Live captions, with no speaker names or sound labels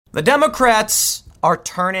The Democrats are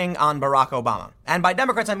turning on Barack Obama. And by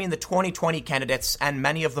Democrats, I mean the 2020 candidates and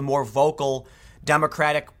many of the more vocal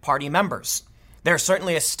Democratic Party members. There are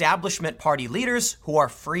certainly establishment party leaders who are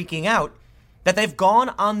freaking out that they've gone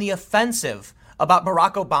on the offensive about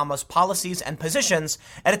Barack Obama's policies and positions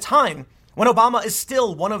at a time when Obama is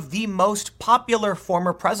still one of the most popular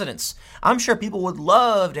former presidents. I'm sure people would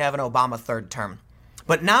love to have an Obama third term.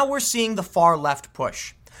 But now we're seeing the far left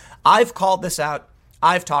push. I've called this out.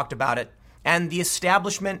 I've talked about it. And the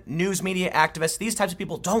establishment, news media activists, these types of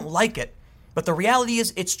people don't like it. But the reality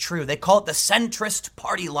is it's true. They call it the centrist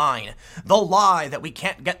party line, the lie that we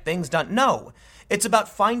can't get things done. No, it's about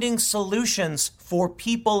finding solutions for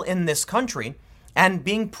people in this country and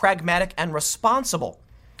being pragmatic and responsible.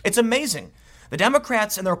 It's amazing. The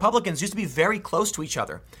Democrats and the Republicans used to be very close to each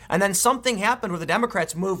other. And then something happened where the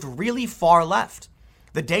Democrats moved really far left.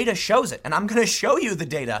 The data shows it. And I'm going to show you the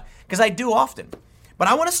data because I do often. But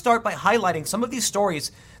I want to start by highlighting some of these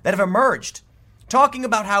stories that have emerged, talking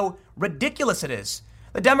about how ridiculous it is.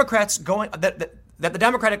 The Democrats that the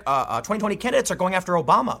Democratic 2020 candidates are going after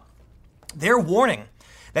Obama. They're warning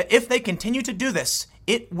that if they continue to do this,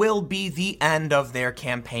 it will be the end of their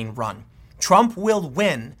campaign run. Trump will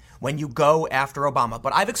win when you go after Obama.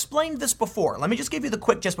 But I've explained this before. Let me just give you the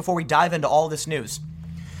quick gist before we dive into all this news.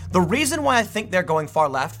 The reason why I think they're going far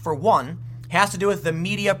left, for one, has to do with the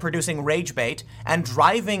media producing rage bait and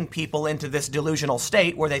driving people into this delusional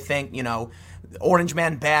state where they think, Orange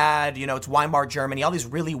Man bad, it's Weimar Germany, all these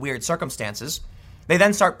really weird circumstances. They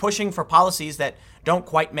then start pushing for policies that don't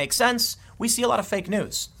quite make sense. We see a lot of fake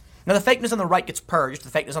news. Now, the fake news on the right gets purged. The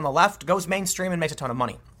fake news on the left goes mainstream and makes a ton of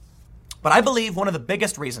money. But I believe one of the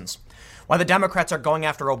biggest reasons why the Democrats are going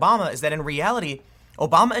after Obama is that in reality,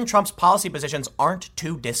 Obama and Trump's policy positions aren't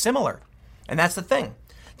too dissimilar. And that's the thing.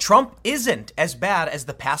 Trump isn't as bad as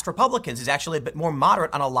the past Republicans. He's actually a bit more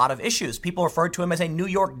moderate on a lot of issues. People referred to him as a New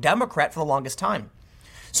York Democrat for the longest time.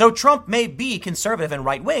 So Trump may be conservative and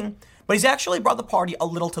right-wing, but he's actually brought the party a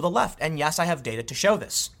little to the left. And yes, I have data to show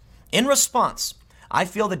this. In response, I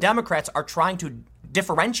feel the Democrats are trying to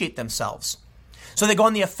differentiate themselves. So they go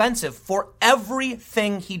on the offensive for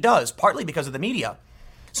everything he does, partly because of the media.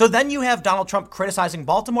 So then you have Donald Trump criticizing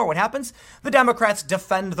Baltimore. What happens? The Democrats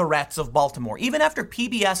defend the rats of Baltimore. Even after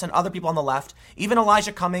PBS and other people on the left, even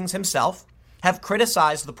Elijah Cummings himself, have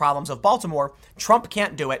criticized the problems of Baltimore, Trump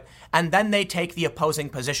can't do it. And then they take the opposing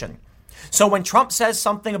position. So when Trump says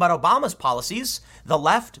something about Obama's policies, the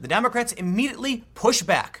left, the Democrats immediately push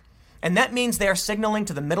back. And that means they are signaling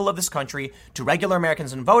to the middle of this country, to regular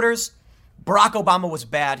Americans and voters, Barack Obama was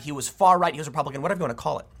bad. He was far right. He was Republican, whatever you want to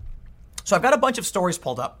call it. So I've got a bunch of stories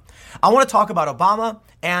pulled up. I want to talk about Obama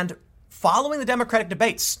and following the Democratic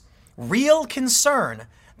debates. Real concern,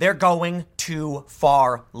 they're going too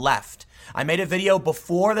far left. I made a video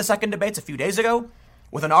before the second debates a few days ago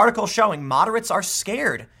with an article showing moderates are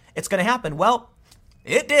scared it's going to happen. Well,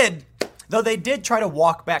 it did. Though they did try to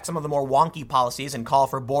walk back some of the more wonky policies and call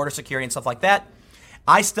for border security and stuff like that,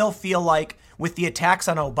 I still feel like with the attacks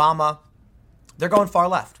on Obama, they're going far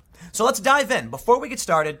left. So let's dive in. Before we get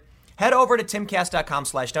started, head over to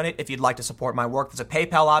timcast.com/donate if you'd like to support my work. There's a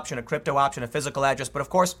PayPal option, a crypto option, a physical address. But of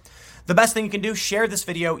course, the best thing you can do, share this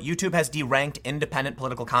video. YouTube has deranked independent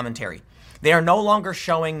political commentary. They are no longer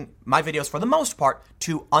showing my videos for the most part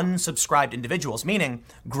to unsubscribed individuals, meaning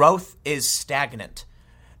growth is stagnant.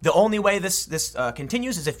 The only way this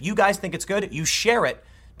continues is if you guys think it's good, you share it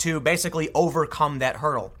to basically overcome that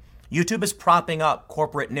hurdle. YouTube is propping up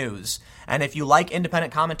corporate news. And if you like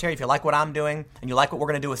independent commentary, if you like what I'm doing, and you like what we're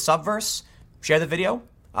going to do with Subverse, share the video.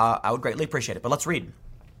 I would greatly appreciate it. But let's read.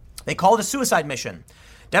 They call it a suicide mission.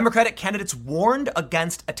 Democratic candidates warned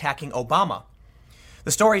against attacking Obama.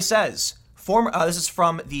 The story says, this is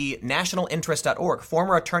from the nationalinterest.org.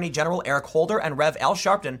 Former Attorney General Eric Holder and Rev. Al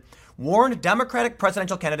Sharpton warned Democratic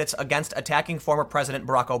presidential candidates against attacking former President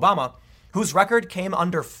Barack Obama, whose record came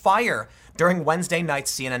under fire during Wednesday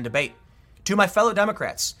night's CNN debate. To my fellow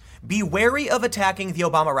Democrats, be wary of attacking the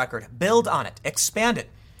Obama record. Build on it. Expand it.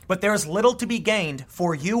 But there is little to be gained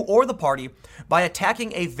for you or the party by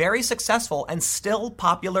attacking a very successful and still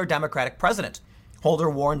popular Democratic president, Holder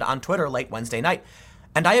warned on Twitter late Wednesday night.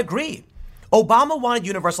 And I agree. Obama wanted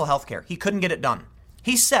universal health care. He couldn't get it done.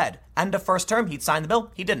 He said, end of first term, he'd sign the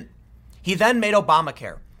bill. He didn't. He then made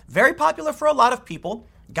Obamacare. Very popular for a lot of people.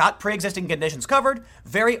 Got pre-existing conditions covered.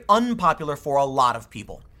 Very unpopular for a lot of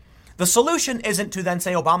people. The solution isn't to then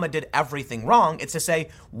say Obama did everything wrong. It's to say,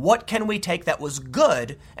 what can we take that was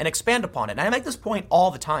good and expand upon it? And I make this point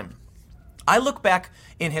all the time. I look back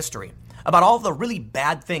in history about all of the really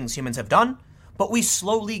bad things humans have done, but we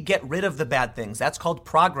slowly get rid of the bad things. That's called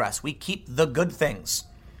progress. We keep the good things.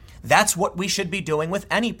 That's what we should be doing with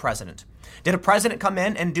any president. Did a president come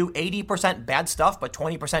in and do 80% bad stuff, but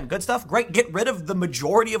 20% good stuff? Great, get rid of the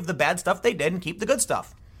majority of the bad stuff they did and keep the good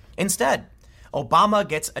stuff. Instead, Obama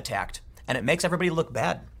gets attacked, and it makes everybody look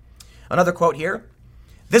bad. Another quote here.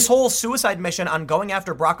 This whole suicide mission on going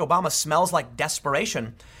after Barack Obama smells like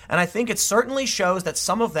desperation, and I think it certainly shows that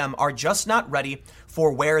some of them are just not ready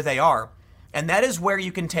for where they are. And that is where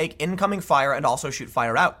you can take incoming fire and also shoot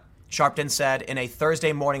fire out, Sharpton said in a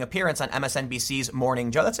Thursday morning appearance on MSNBC's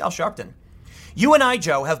Morning Joe. That's Al Sharpton. You and I,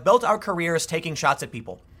 Joe, have built our careers taking shots at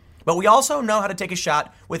people. But we also know how to take a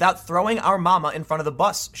shot without throwing our mama in front of the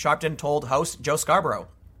bus, Sharpton told host Joe Scarborough.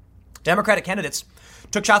 Democratic candidates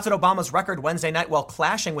took shots at Obama's record Wednesday night while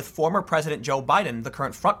clashing with former President Joe Biden, the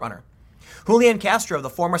current frontrunner. Julian Castro, the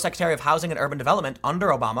former Secretary of Housing and Urban Development under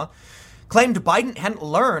Obama, claimed Biden hadn't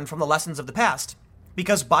learned from the lessons of the past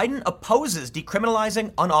because Biden opposes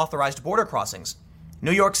decriminalizing unauthorized border crossings.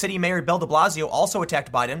 New York City Mayor Bill de Blasio also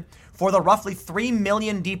attacked Biden for the roughly 3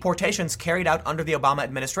 million deportations carried out under the Obama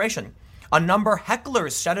administration. A number of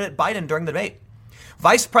hecklers shouted at Biden during the debate.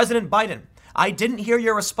 Vice President Biden, I didn't hear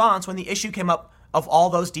your response when the issue came up of all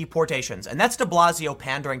those deportations. And that's de Blasio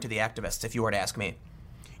pandering to the activists, if you were to ask me.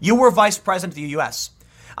 You were vice president of the U.S.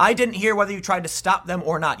 I didn't hear whether you tried to stop them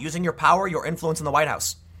or not, using your power, your influence in the White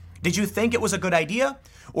House. Did you think it was a good idea?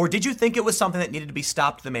 Or did you think it was something that needed to be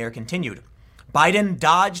stopped? The mayor continued. Biden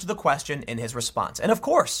dodged the question in his response. And of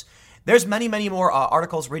course, there's many, many more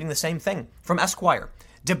articles reading the same thing from Esquire.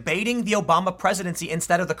 Debating the Obama presidency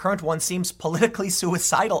instead of the current one seems politically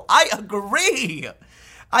suicidal. I agree.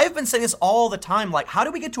 I have been saying this all the time. Like, how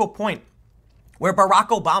do we get to a point where Barack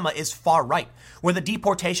Obama is far right, where the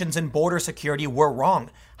deportations and border security were wrong?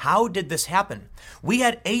 How did this happen? We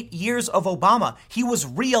had 8 years of Obama. He was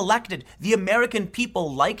reelected. The American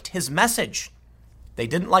people liked his message. They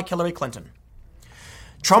didn't like Hillary Clinton.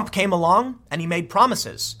 Trump came along and he made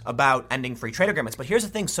promises about ending free trade agreements. But here's the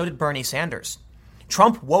thing, so did Bernie Sanders.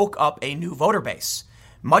 Trump woke up a new voter base,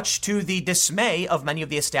 much to the dismay of many of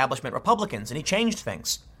the establishment Republicans, and he changed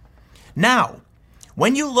things. Now,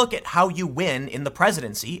 when you look at how you win in the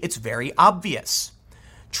presidency, it's very obvious.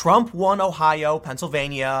 Trump won Ohio,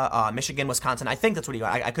 Pennsylvania, Michigan, Wisconsin. I think that's what he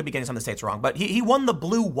got. I could be getting some of the states wrong, but he won the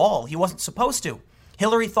blue wall. He wasn't supposed to.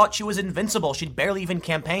 Hillary thought she was invincible. She'd barely even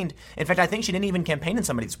campaigned. In fact, I think she didn't even campaign in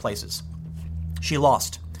some of these places. She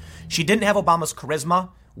lost. She didn't have Obama's charisma,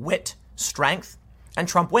 wit, strength, and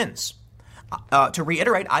Trump wins. To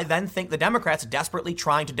reiterate, I then think the Democrats desperately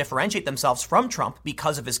trying to differentiate themselves from Trump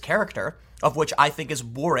because of his character, of which I think is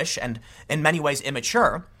boorish and in many ways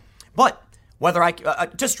immature. But whether I care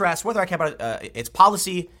about its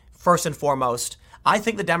policy first and foremost, I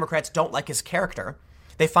think the Democrats don't like his character.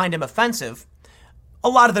 They find him offensive. A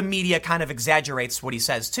lot of the media kind of exaggerates what he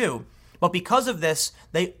says too. But because of this,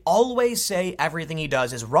 they always say everything he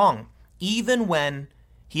does is wrong, even when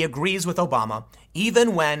he agrees with Obama,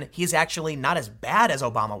 even when he's actually not as bad as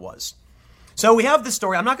Obama was. So we have this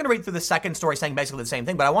story. I'm not going to read through the second story saying basically the same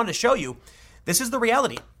thing, but I wanted to show you this is the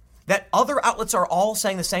reality, that other outlets are all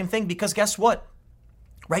saying the same thing because guess what?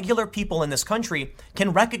 Regular people in this country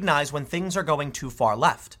can recognize when things are going too far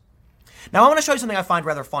left. Now, I want to show you something I find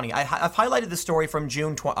rather funny. I've highlighted this story from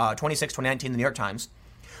June 26, 2019, in the New York Times.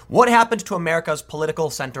 What happened to America's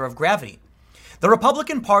political center of gravity? The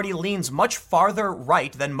Republican Party leans much farther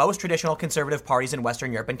right than most traditional conservative parties in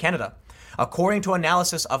Western Europe and Canada. According to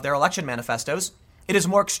analysis of their election manifestos, it is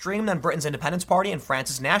more extreme than Britain's Independence Party and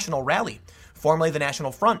France's National Rally, formerly the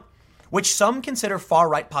National Front, which some consider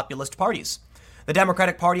far-right populist parties. The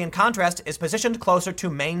Democratic Party, in contrast, is positioned closer to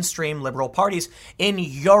mainstream liberal parties in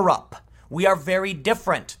Europe. We are very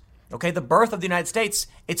different. Okay, the birth of the United States,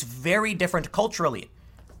 it's very different culturally.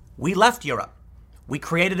 We left Europe. We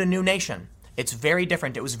created a new nation. It's very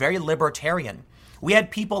different. It was very libertarian. We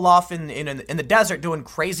had people off in the desert doing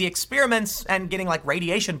crazy experiments and getting like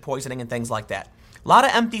radiation poisoning and things like that. A lot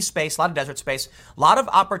of empty space, a lot of desert space, a lot of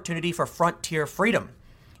opportunity for frontier freedom.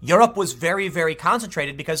 Europe was very, very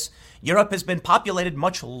concentrated because Europe has been populated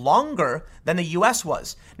much longer than the U.S.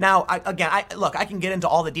 was. Now, I can get into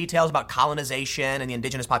all the details about colonization and the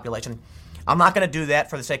indigenous population. I'm not going to do that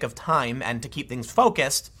for the sake of time and to keep things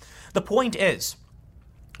focused. The point is,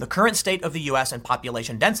 the current state of the U.S. and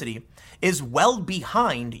population density is well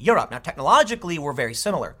behind Europe. Now, technologically, we're very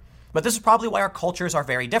similar, but this is probably why our cultures are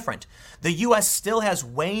very different. The U.S. still has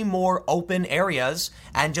way more open areas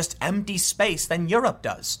and just empty space than Europe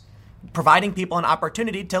does, providing people an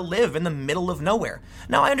opportunity to live in the middle of nowhere.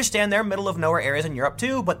 Now, I understand there are middle of nowhere areas in Europe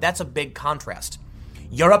too, but that's a big contrast.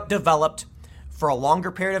 Europe developed for a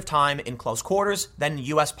longer period of time in close quarters than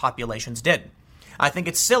U.S. populations did. I think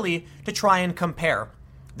it's silly to try and compare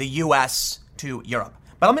the U.S. to Europe.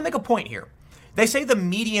 But let me make a point here. They say the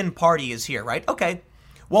median party is here, right? Okay.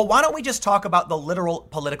 Well, why don't we just talk about the literal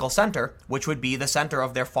political center, which would be the center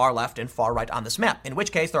of their far left and far right on this map, in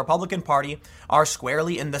which case the Republican Party are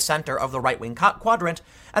squarely in the center of the right-wing quadrant,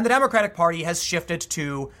 and the Democratic Party has shifted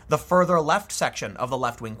to the further left section of the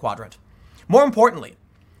left-wing quadrant. More importantly,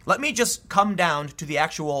 let me just come down to the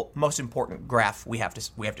actual most important graph we have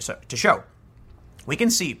to show. We can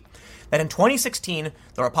see that in 2016,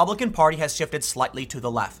 the Republican Party has shifted slightly to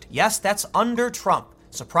the left. Yes, that's under Trump.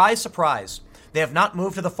 Surprise, surprise. They have not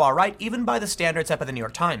moved to the far right, even by the standards set by the New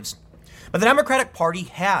York Times. But the Democratic Party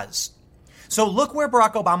has. So look where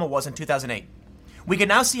Barack Obama was in 2008. We can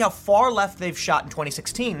now see how far left they've shot in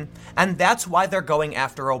 2016, and that's why they're going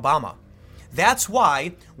after Obama. That's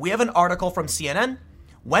why we have an article from CNN.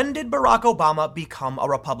 When did Barack Obama become a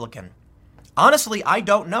Republican? Honestly, I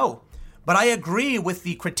don't know, but I agree with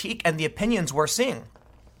the critique and the opinions we're seeing.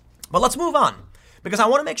 But let's move on, because I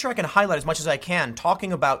want to make sure I can highlight as much as I can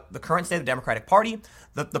talking about the current state of the Democratic Party,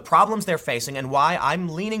 the problems they're facing, and why I'm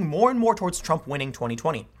leaning more and more towards Trump winning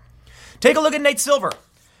 2020. Take a look at Nate Silver.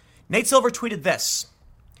 Nate Silver tweeted this: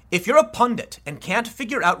 "If you're a pundit and can't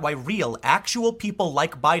figure out why real, actual people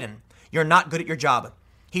like Biden, you're not good at your job.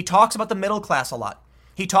 He talks about the middle class a lot.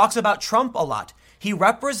 He talks about Trump a lot. He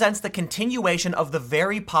represents the continuation of the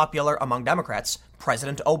very popular among Democrats,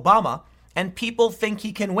 President Obama, and people think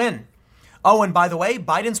he can win. Oh, and by the way,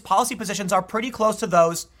 Biden's policy positions are pretty close to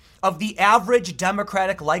those of the average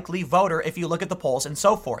Democratic likely voter if you look at the polls and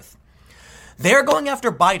so forth." They're going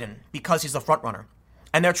after Biden because he's the frontrunner,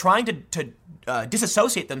 and they're trying to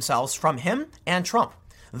disassociate themselves from him and Trump.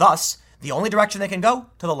 Thus, the only direction they can go,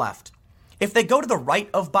 to the left. If they go to the right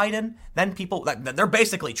of Biden, then they're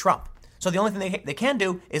basically Trump. So the only thing they can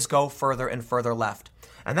do is go further and further left.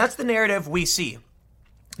 And that's the narrative we see.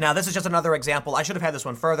 Now, this is just another example. I should have had this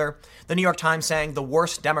one further. The New York Times saying the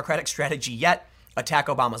worst Democratic strategy yet, attack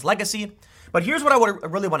Obama's legacy. But here's what I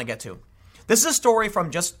really want to get to. This is a story from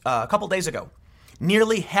just a couple days ago.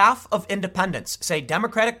 Nearly half of independents say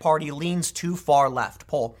Democratic Party leans too far left.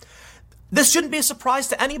 Poll. This shouldn't be a surprise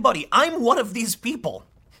to anybody. I'm one of these people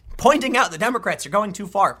pointing out the Democrats are going too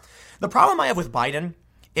far. The problem I have with Biden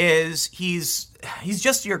is he's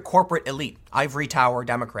just your corporate elite, ivory tower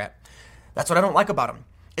Democrat. That's what I don't like about him.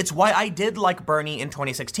 It's why I did like Bernie in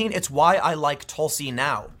 2016. It's why I like Tulsi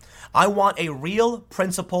now. I want a real,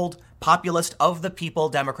 principled, populist, of the people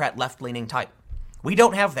Democrat left-leaning type. We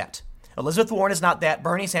don't have that. Elizabeth Warren is not that.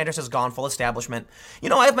 Bernie Sanders has gone full establishment. You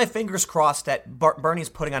know, I have my fingers crossed that Bernie's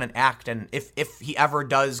putting on an act, and if he ever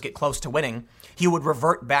does get close to winning, he would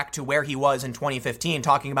revert back to where he was in 2015,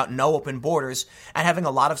 talking about no open borders and having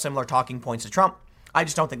a lot of similar talking points to Trump. I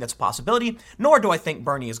just don't think that's a possibility, nor do I think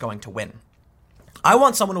Bernie is going to win. I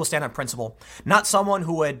want someone who will stand on principle, not someone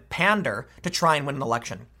who would pander to try and win an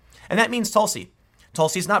election. And that means Tulsi.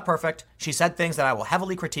 Tulsi's not perfect. She said things that I will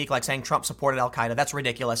heavily critique, like saying Trump supported Al-Qaeda. That's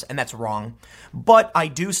ridiculous, and that's wrong. But I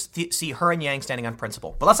do see her and Yang standing on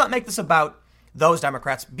principle. But let's not make this about those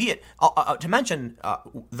Democrats. Be it, to mention,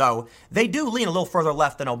 though, they do lean a little further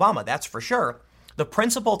left than Obama, that's for sure. The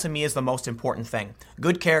principle to me is the most important thing.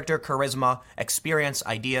 Good character, charisma, experience,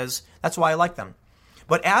 ideas. That's why I like them.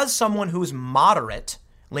 But as someone who's moderate,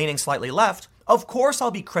 leaning slightly left, of course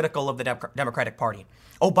I'll be critical of the Democratic Party.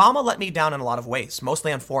 Obama let me down in a lot of ways,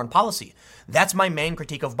 mostly on foreign policy. That's my main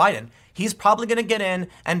critique of Biden. He's probably going to get in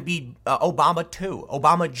and be Obama too,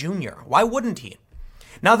 Obama Jr. Why wouldn't he?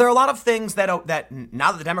 Now, there are a lot of things that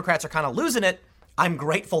now that the Democrats are kind of losing it, I'm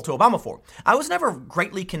grateful to Obama for. I was never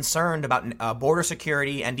greatly concerned about border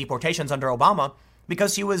security and deportations under Obama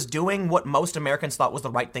because he was doing what most Americans thought was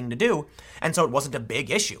the right thing to do, and so it wasn't a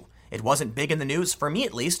big issue. It wasn't big in the news, for me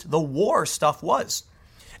at least. The war stuff was.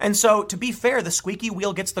 And so, to be fair, the squeaky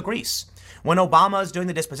wheel gets the grease. When Obama is doing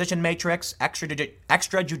the disposition matrix,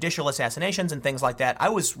 extrajudicial assassinations and things like that, I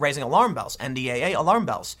was raising alarm bells, NDAA alarm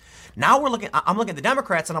bells. Now I'm looking at the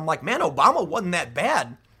Democrats and I'm like, man, Obama wasn't that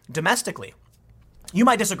bad domestically. You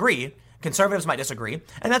might disagree, conservatives might disagree,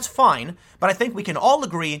 and that's fine, but I think we can all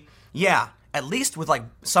agree, yeah, at least with like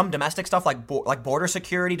some domestic stuff like border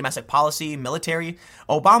security, domestic policy, military,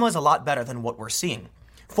 Obama is a lot better than what we're seeing.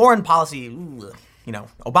 Foreign policy,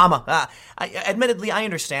 Obama. Admittedly, I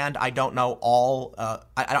understand. I don't know all.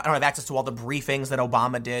 I don't have access to all the briefings that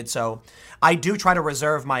Obama did, so I do try to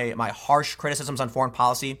reserve my harsh criticisms on foreign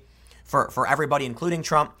policy for everybody, including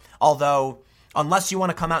Trump. Although, unless you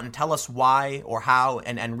want to come out and tell us why or how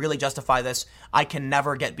and really justify this, I can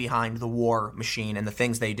never get behind the war machine and the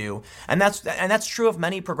things they do. And that's true of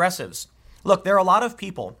many progressives. Look, there are a lot of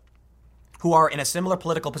people who are in a similar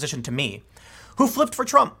political position to me who flipped for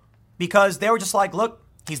Trump because they were just like, look,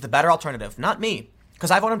 He's the better alternative, not me. Because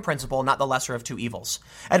I vote on principle, not the lesser of two evils.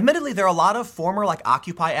 Admittedly, there are a lot of former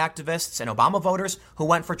Occupy activists and Obama voters who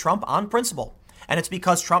went for Trump on principle. And it's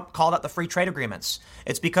because Trump called out the free trade agreements.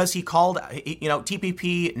 It's because he called,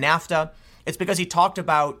 TPP, NAFTA. It's because he talked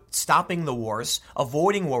about stopping the wars,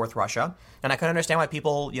 avoiding war with Russia. And I couldn't understand why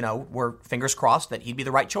people, were fingers crossed that he'd be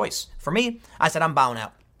the right choice. For me, I said, I'm bowing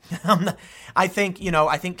out. I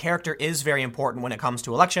think character is very important when it comes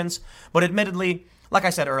to elections. But admittedly, like I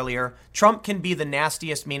said earlier, Trump can be the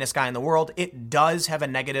nastiest, meanest guy in the world. It does have a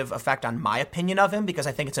negative effect on my opinion of him because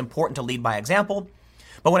I think it's important to lead by example.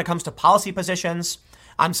 But when it comes to policy positions,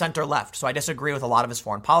 I'm center left. So I disagree with a lot of his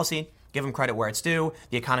foreign policy. Give him credit where it's due.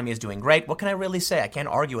 The economy is doing great. What can I really say? I can't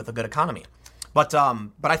argue with a good economy. But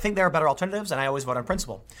I think there are better alternatives, and I always vote on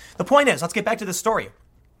principle. The point is, let's get back to this story.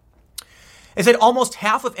 Is that almost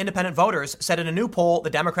half of independent voters said in a new poll the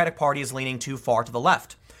Democratic Party is leaning too far to the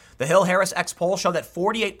left. The Hill-Harris X poll showed that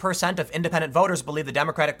 48% of independent voters believe the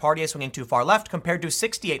Democratic Party is swinging too far left compared to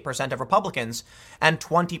 68% of Republicans and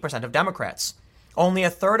 20% of Democrats. Only a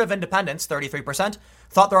third of independents, 33%,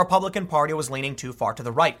 thought the Republican Party was leaning too far to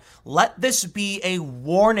the right. Let this be a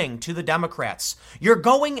warning to the Democrats. You're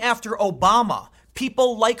going after Obama.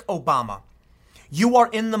 People like Obama. You are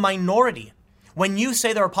in the minority. When you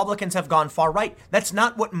say the Republicans have gone far right, that's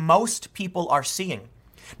not what most people are seeing.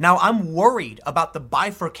 Now, I'm worried about the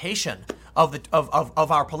bifurcation of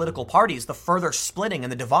our political parties, the further splitting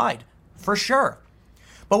and the divide, for sure.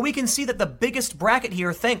 But we can see that the biggest bracket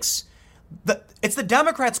here thinks that it's the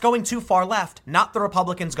Democrats going too far left, not the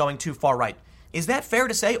Republicans going too far right. Is that fair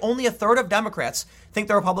to say? Only a third of Democrats think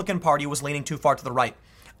the Republican Party was leaning too far to the right.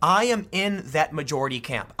 I am in that majority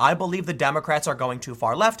camp. I believe the Democrats are going too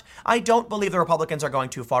far left. I don't believe the Republicans are going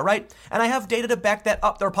too far right. And I have data to back that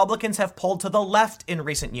up. The Republicans have pulled to the left in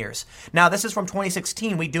recent years. Now, this is from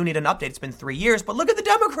 2016. We do need an update. It's been 3 years. But look at the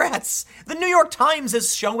Democrats. The New York Times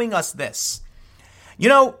is showing us this.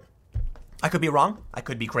 I could be wrong. I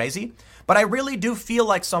could be crazy. But I really do feel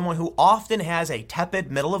like someone who often has a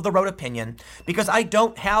tepid, middle-of-the-road opinion because I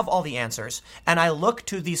don't have all the answers, and I look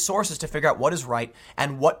to these sources to figure out what is right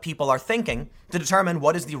and what people are thinking to determine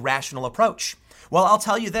what is the rational approach. Well, I'll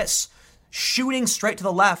tell you this. Shooting straight to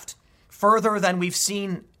the left further than we've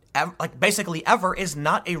seen basically ever is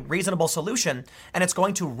not a reasonable solution, and it's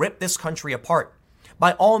going to rip this country apart.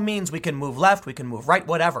 By all means, we can move left, we can move right,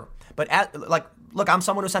 whatever. But look, I'm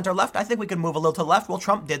someone who's center left. I think we can move a little to the left. Well,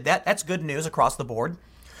 Trump did that. That's good news across the board.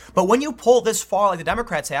 But when you pull this far like the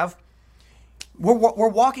Democrats have, we're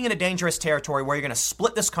walking into dangerous territory where you're going to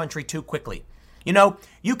split this country too quickly.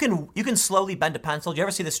 You can slowly bend a pencil. Do you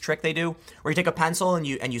ever see this trick they do where you take a pencil and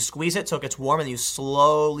you squeeze it so it gets warm and you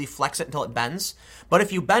slowly flex it until it bends? But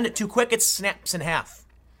if you bend it too quick, it snaps in half.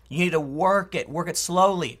 You need to work it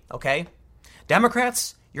slowly, okay?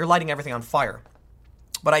 Democrats, you're lighting everything on fire.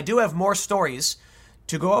 But I do have more stories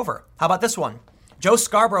to go over. How about this one? Joe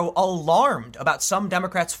Scarborough alarmed about some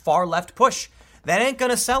Democrats' far-left push. That ain't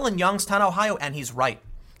going to sell in Youngstown, Ohio, and he's right.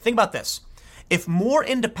 Think about this. If more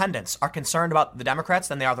independents are concerned about the Democrats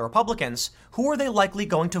than they are the Republicans, who are they likely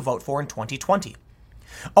going to vote for in 2020?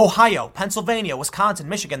 Ohio, Pennsylvania, Wisconsin,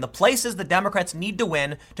 Michigan, the places the Democrats need to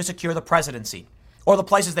win to secure the presidency, or the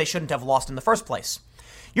places they shouldn't have lost in the first place.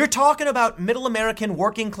 You're talking about middle American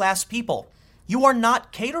working class people. You are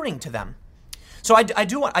not catering to them. So I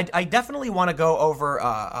definitely want to go over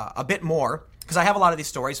a bit more because I have a lot of these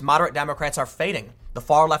stories. Moderate Democrats are fading. The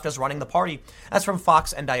far left is running the party. That's from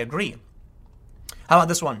Fox, and I agree. How about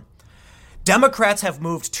this one? Democrats have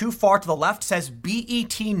moved too far to the left, says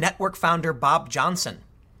BET Network founder Bob Johnson.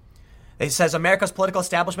 It says America's political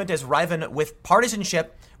establishment is riven with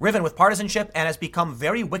partisanship and has become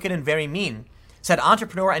very wicked and very mean, said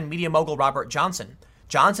entrepreneur and media mogul Robert Johnson.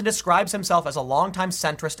 Johnson describes himself as a longtime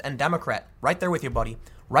centrist and Democrat. Right there with you, buddy.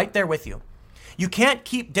 Right there with you. You can't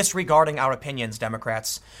keep disregarding our opinions,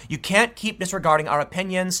 Democrats. You can't keep disregarding our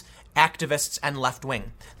opinions, activists, and left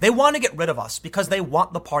wing. They want to get rid of us because they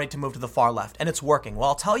want the party to move to the far left, and it's working. Well,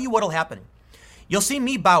 I'll tell you what'll happen. You'll see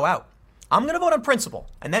me bow out. I'm going to vote on principle,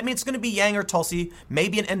 and that means it's going to be Yang or Tulsi,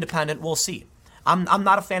 maybe an independent. We'll see. I'm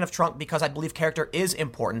not a fan of Trump because I believe character is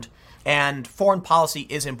important, and foreign policy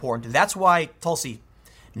is important. That's why Tulsi.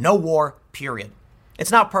 No war, period. It's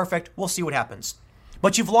not perfect. We'll see what happens.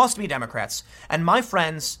 But you've lost me, Democrats, and my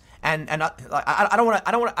friends. And I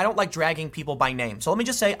don't like dragging people by name. So let me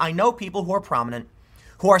just say, I know people who are prominent,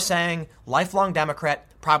 who are saying lifelong Democrat,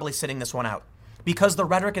 probably sitting this one out because the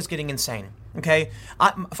rhetoric is getting insane. Okay,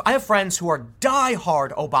 I have friends who are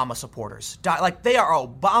diehard Obama supporters, they are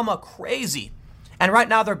Obama crazy, and right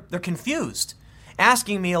now they're confused,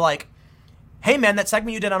 asking me hey man, that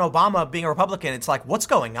segment you did on Obama being a Republican, it's like, what's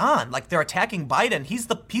going on? Like, they're attacking Biden. He's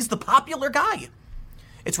the popular guy.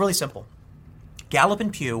 It's really simple. Gallup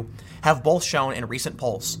and Pew have both shown in recent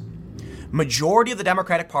polls, majority of the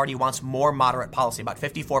Democratic Party wants more moderate policy, about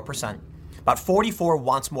 54%. About 44%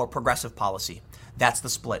 wants more progressive policy. That's the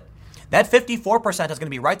split. That 54% is going to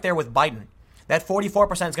be right there with Biden. That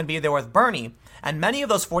 44% is going to be there with Bernie. And many of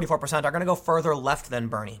those 44% are going to go further left than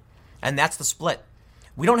Bernie. And that's the split.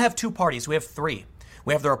 We don't have two parties. We have three.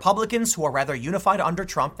 We have the Republicans, who are rather unified under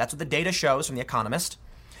Trump. That's what the data shows from The Economist.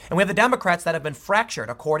 And we have the Democrats that have been fractured,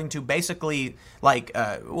 according to basically,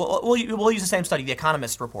 we'll use the same study, The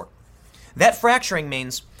Economist report. That fracturing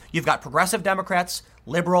means you've got progressive Democrats,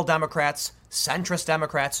 liberal Democrats, centrist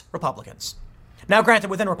Democrats, Republicans. Now, granted,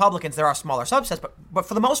 within Republicans, there are smaller subsets, but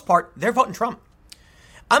for the most part, they're voting Trump.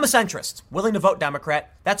 I'm a centrist, willing to vote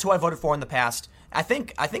Democrat. That's who I voted for in the past. I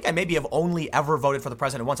think I maybe have only ever voted for the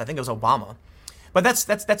president once. I think it was Obama. But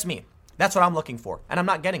that's me. That's what I'm looking for, and I'm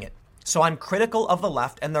not getting it. So I'm critical of the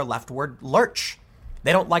left and their leftward lurch.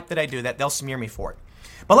 They don't like that I do that. They'll smear me for it.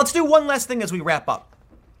 But let's do one last thing as we wrap up.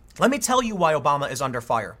 Let me tell you why Obama is under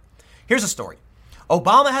fire. Here's a story.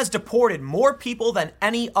 Obama has deported more people than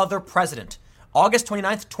any other president. August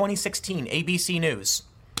 29th, 2016, ABC News.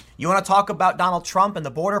 You want to talk about Donald Trump and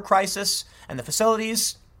the border crisis and the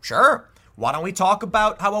facilities? Sure. Why don't we talk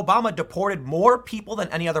about how Obama deported more people than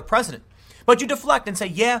any other president? But you deflect and say,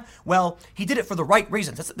 yeah, well, he did it for the right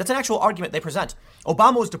reasons. That's an actual argument they present.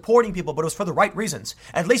 Obama was deporting people, but it was for the right reasons.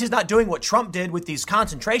 At least he's not doing what Trump did with these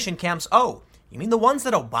concentration camps. Oh, you mean the ones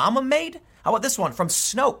that Obama made? How about this one from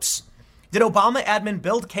Snopes? Did Obama admin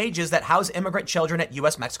build cages that house immigrant children at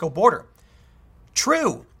U.S.-Mexico border?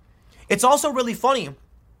 True. It's also really funny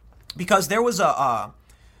because there was a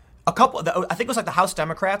couple, I think it was like the House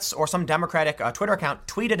Democrats or some Democratic Twitter account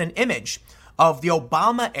tweeted an image of the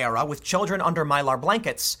Obama era with children under Mylar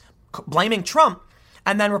blankets blaming Trump.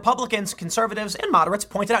 And then Republicans, conservatives, and moderates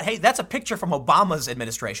pointed out, hey, that's a picture from Obama's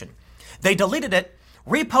administration. They deleted it,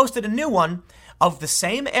 reposted a new one of the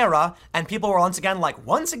same era, and people were once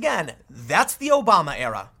again, that's the Obama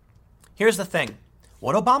era. Here's the thing.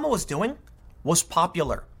 What Obama was doing was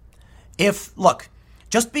popular.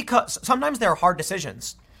 Just because sometimes there are hard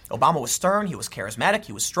decisions. Obama was stern, he was charismatic,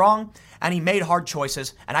 he was strong, and he made hard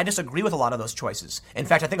choices, and I disagree with a lot of those choices. In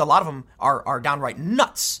fact, I think a lot of them are downright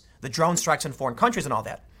nuts. The drone strikes in foreign countries and all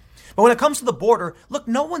that. But when it comes to the border, look,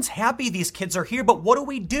 no one's happy these kids are here, but what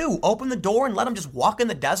do? Open the door and let them just walk in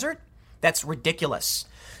the desert? That's ridiculous.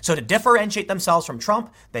 So to differentiate themselves from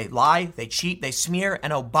Trump, they lie, they cheat, they smear,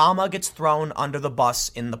 and Obama gets thrown under the bus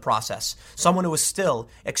in the process. Someone who is still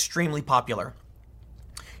extremely popular.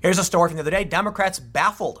 Here's a story from the other day. Democrats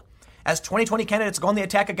baffled as 2020 candidates go on the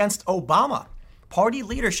attack against Obama. Party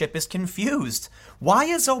leadership is confused. Why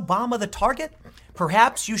is Obama the target?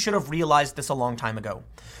 Perhaps you should have realized this a long time ago.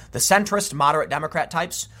 The centrist, moderate Democrat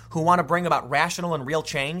types who want to bring about rational and real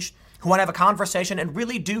change, who want to have a conversation and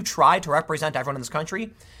really do try to represent everyone in this country,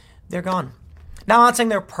 they're gone. Now, I'm not saying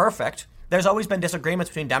they're perfect. There's always been disagreements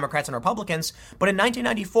between Democrats and Republicans, but in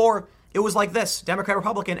 1994, it was like this, Democrat,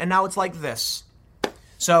 Republican, and now it's like this.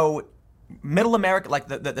 So middle America, like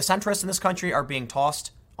the centrists in this country are being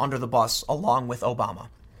tossed under the bus along with Obama.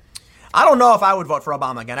 I don't know if I would vote for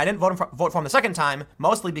Obama again. I didn't vote for him the second time,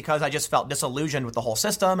 mostly because I just felt disillusioned with the whole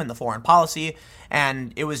system and the foreign policy.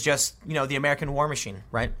 And it was just, the American war machine,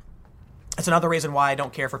 right? It's another reason why I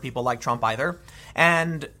don't care for people like Trump either.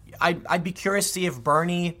 And I'd be curious to see if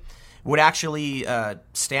Bernie would actually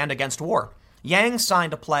stand against war. Yang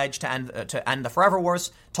signed a pledge to end the forever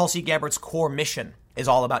wars. Tulsi Gabbard's core mission is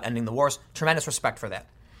all about ending the wars. Tremendous respect for that.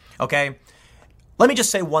 Okay? Let me just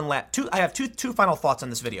say I have two final thoughts on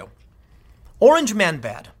this video. Orange Man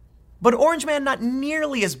bad, but Orange Man not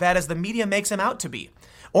nearly as bad as the media makes him out to be.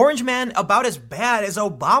 Orange Man about as bad as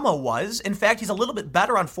Obama was. In fact, he's a little bit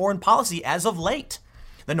better on foreign policy as of late.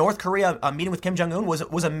 The North Korea meeting with Kim Jong-un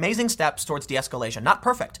was amazing steps towards de-escalation. Not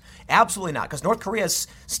perfect. Absolutely not, because North Korea is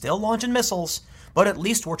still launching missiles, but at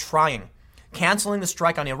least we're trying. Canceling the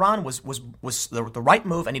strike on Iran was the right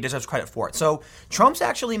move, and he deserves credit for it. So Trump's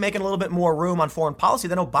actually making a little bit more room on foreign policy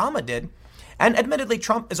than Obama did. And admittedly,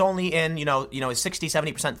 Trump is only in, 60,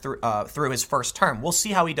 70% through his first term. We'll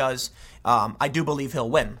see how he does. I do believe he'll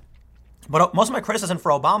win. But most of my criticism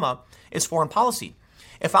for Obama is foreign policy.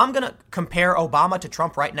 If I'm going to compare Obama to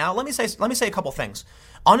Trump right now, let me say a couple things.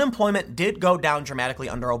 Unemployment did go down dramatically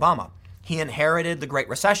under Obama. He inherited the Great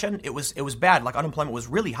Recession. It was bad. Like, unemployment was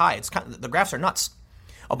really high. The graphs are nuts.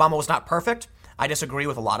 Obama was not perfect. I disagree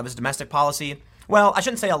with a lot of his domestic policy. Well, I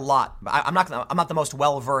shouldn't say a lot. I'm not the most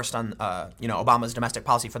well versed on Obama's domestic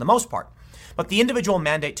policy for the most part. But the individual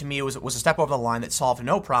mandate to me was a step over the line that solved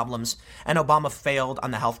no problems, and Obama failed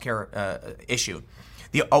on the healthcare issue.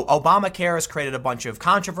 The Obamacare has created a bunch of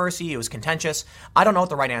controversy. It was contentious. I don't know what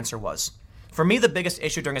the right answer was. For me, the biggest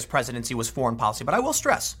issue during his presidency was foreign policy. But I will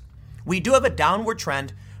stress, we do have a downward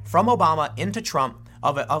trend from Obama into Trump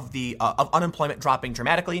of unemployment dropping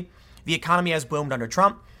dramatically. The economy has boomed under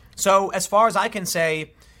Trump. So as far as I can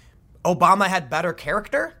say, Obama had better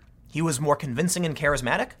character. He was more convincing and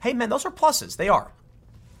charismatic. Hey, man, those are pluses. They are.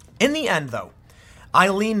 In the end, though, I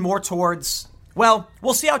lean more towards, well,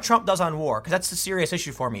 we'll see how Trump does on war, because that's a serious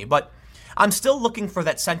issue for me. But I'm still looking for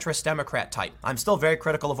that centrist Democrat type. I'm still very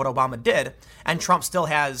critical of what Obama did, and Trump still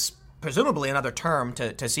has, presumably, another term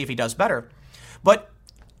to see if he does better. But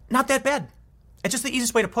not that bad. It's just the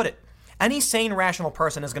easiest way to put it. Any sane, rational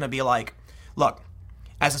person is going to be like, look,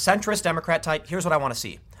 as a centrist Democrat type, here's what I want to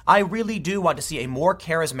see. I really do want to see a more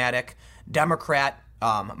charismatic Democrat,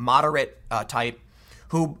 moderate type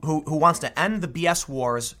who wants to end the BS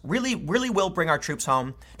wars, really will bring our troops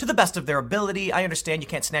home to the best of their ability. I understand you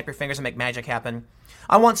can't snap your fingers and make magic happen.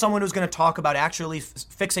 I want someone who's going to talk about actually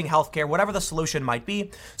fixing healthcare, whatever the solution might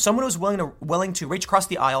be. Someone who's willing to reach across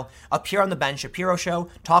the aisle, appear on the Ben Shapiro show,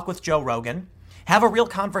 talk with Joe Rogan, have a real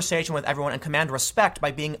conversation with everyone, and command respect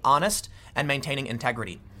by being honest and maintaining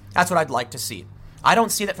integrity. That's what I'd like to see. I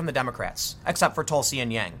don't see that from the Democrats, except for Tulsi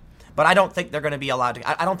and Yang. But I don't think they're going to be allowed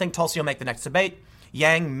to. I don't think Tulsi will make the next debate.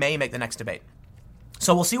 Yang may make the next debate.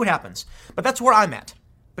 So we'll see what happens. But that's where I'm at,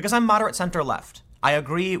 because I'm moderate center left. I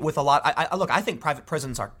agree with a lot. I think private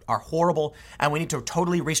prisons are horrible, and we need to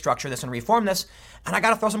totally restructure this and reform this. And I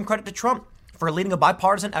got to throw some credit to Trump for leading a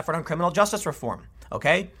bipartisan effort on criminal justice reform.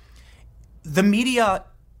 Okay? The media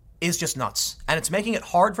is just nuts, and it's making it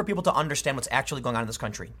hard for people to understand what's actually going on in this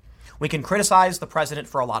country. We can criticize the president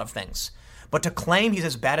for a lot of things, but to claim he's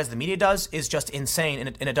as bad as the media does is just insane,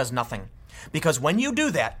 and it does nothing. Because when you do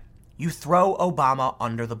that, you throw Obama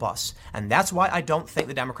under the bus. And that's why I don't think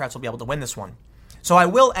the Democrats will be able to win this one. So I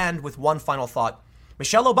will end with one final thought.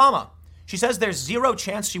 Michelle Obama, she says there's zero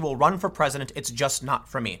chance she will run for president. It's just not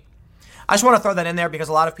for me. I just want to throw that in there because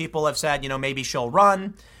a lot of people have said, maybe she'll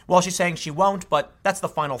run. Well, she's saying she won't, but that's the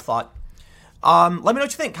final thought. Let me know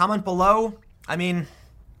what you think. Comment below. I mean,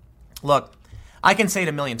 look, I can say it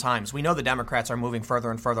a million times. We know the Democrats are moving further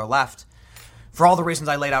and further left for all the reasons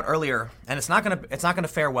I laid out earlier, and it's not gonna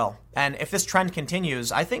fare well. And if this trend continues,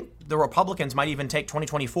 I think the Republicans might even take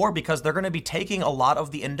 2024 because they're going to be taking a lot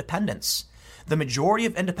of the independents. The majority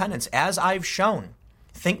of independents, as I've shown,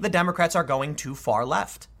 think the Democrats are going too far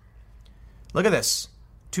left. Look at this,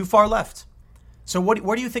 too far left. So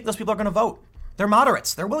where do you think those people are going to vote? They're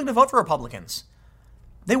moderates. They're willing to vote for Republicans.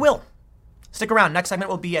 They will. Stick around. Next segment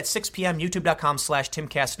will be at 6 p.m.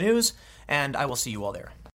 youtube.com/TimCastNews, and I will see you all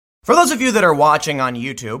there. For those of you that are watching on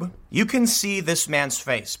YouTube, you can see this man's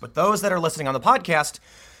face, but those that are listening on the podcast,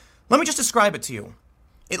 let me just describe it to you.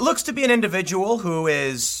 It looks to be an individual who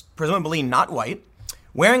is presumably not white,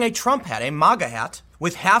 wearing a Trump hat, a MAGA hat,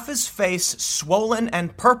 with half his face swollen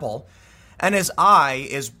and purple, and his eye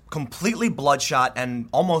is completely bloodshot and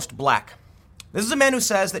almost black. This is a man who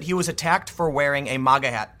says that he was attacked for wearing a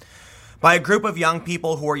MAGA hat by a group of young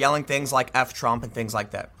people who were yelling things like F Trump and things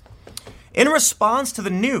like that. In response to the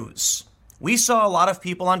news, we saw a lot of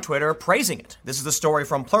people on Twitter praising it. This is the story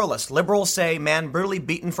from Pluralist. Liberals say man brutally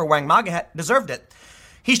beaten for wearing MAGA hat deserved it.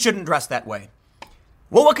 He shouldn't dress that way.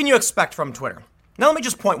 Well, what can you expect from Twitter? Now let me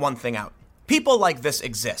just point one thing out. People like this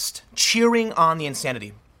exist, cheering on the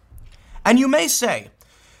insanity. And you may say,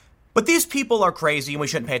 but these people are crazy and we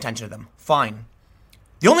shouldn't pay attention to them. Fine.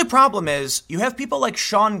 The only problem is you have people like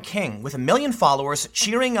Sean King with 1 million followers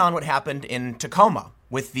cheering on what happened in Tacoma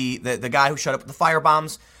with the guy who showed up with the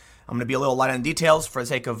firebombs. I'm going to be a little light on details for the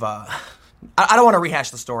sake of, I don't want to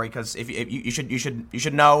rehash the story because if you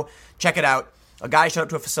should know, check it out. A guy showed up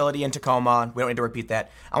to a facility in Tacoma. We don't need to repeat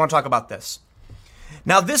that. I want to talk about this.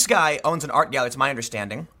 Now, this guy owns an art gallery, it's my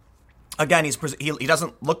understanding. Again, he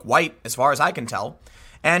doesn't look white as far as I can tell.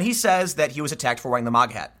 And he says that he was attacked for wearing the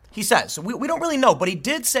MAGA hat. He says, so we don't really know, but he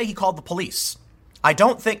did say he called the police. I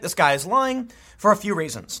don't think this guy is lying for a few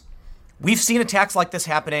reasons. We've seen attacks like this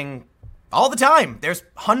happening all the time. There's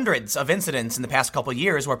hundreds of incidents in the past couple of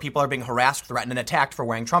years where people are being harassed, threatened, and attacked for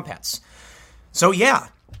wearing Trump hats. So yeah,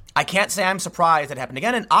 I can't say I'm surprised it happened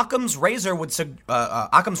again. And Occam's razor,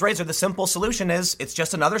 the simple solution is it's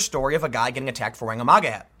just another story of a guy getting attacked for wearing a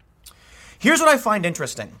MAGA hat. Here's what I find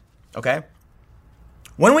interesting, okay?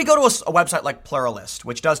 When we go to a website like Pluralist,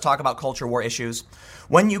 which does talk about culture war issues,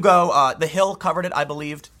 when you go, The Hill covered it, I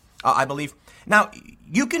believe, Now,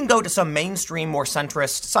 you can go to some mainstream, more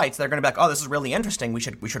centrist sites that are going to be like, oh, this is really interesting. We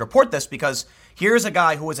should report this because here's a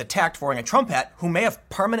guy who was attacked for wearing a Trump hat who may have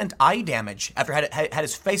permanent eye damage after had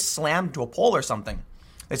his face slammed to a pole or something.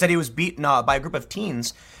 They said he was beaten by a group of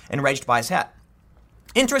teens enraged by his hat.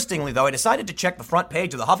 Interestingly, though, I decided to check the front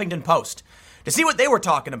page of the Huffington Post to see what they were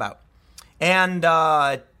talking about. And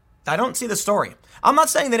I don't see the story. I'm not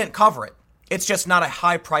saying they didn't cover it. It's just not a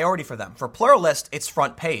high priority for them. For Pluralist, it's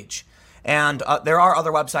front page. And there are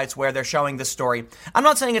other websites where they're showing this story. I'm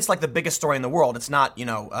not saying it's like the biggest story in the world. It's not,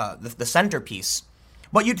 the centerpiece.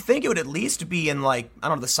 But you'd think it would at least be in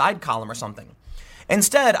the side column or something.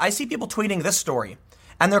 Instead, I see people tweeting this story.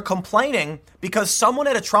 And they're complaining because someone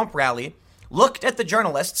at a Trump rally looked at the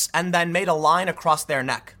journalists and then made a line across their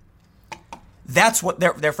neck. That's what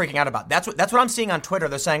they're freaking out about. That's what I'm seeing on Twitter.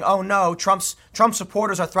 They're saying, oh no, Trump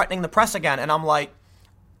supporters are threatening the press again. And I'm like,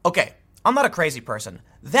 okay, I'm not a crazy person.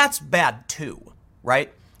 That's bad too,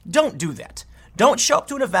 right? Don't do that. Don't show up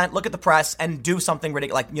to an event, look at the press, and do something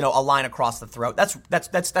ridiculous, like, a line across the throat.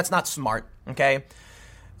 That's not smart, okay?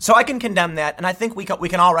 So I can condemn that, and I think we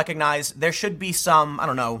can all recognize there should be some,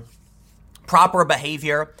 proper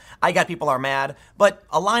behavior. I get people are mad, but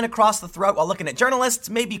a line across the throat while looking at journalists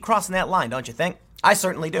may be crossing that line, don't you think? I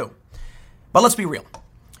certainly do. But let's be real.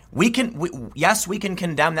 Yes, we can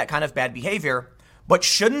condemn that kind of bad behavior, but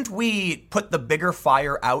shouldn't we put the bigger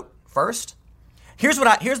fire out first? Here's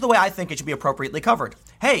the way I think it should be appropriately covered.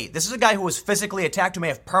 Hey, this is a guy who was physically attacked who may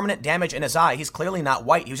have permanent damage in his eye. He's clearly not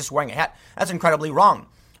white. He was just wearing a hat. That's incredibly wrong.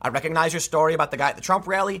 I recognize your story about the guy at the Trump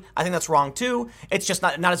rally. I think that's wrong too. It's just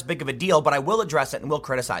not as big of a deal, but I will address it and will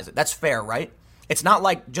criticize it. That's fair, right? It's not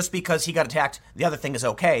like just because he got attacked, the other thing is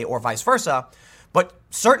okay, or vice versa. But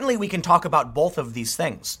certainly we can talk about both of these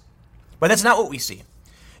things. But that's not what we see.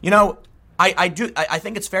 I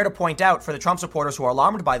think it's fair to point out for the Trump supporters who are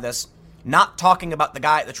alarmed by this, not talking about the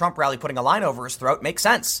guy at the Trump rally putting a line over his throat makes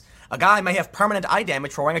sense. A guy may have permanent eye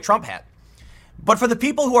damage for wearing a Trump hat. But for the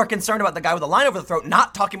people who are concerned about the guy with a line over the throat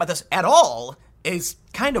not talking about this at all is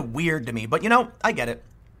kind of weird to me. But, I get it.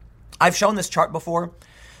 I've shown this chart before.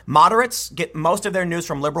 Moderates get most of their news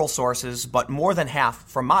from liberal sources, but more than half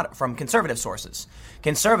from conservative sources.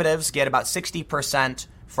 Conservatives get about 60%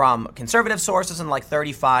 from conservative sources and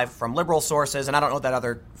 35% from liberal sources. And I don't know what that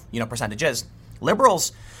other, percentage is.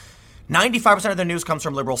 Liberals, 95% of their news comes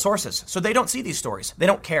from liberal sources. So they don't see these stories. They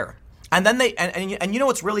don't care. And then and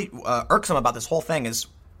what's really irksome about this whole thing is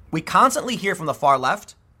we constantly hear from the far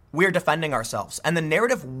left, we're defending ourselves. And the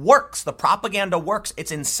narrative works. The propaganda works.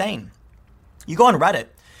 It's insane. You go on Reddit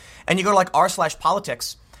and you go to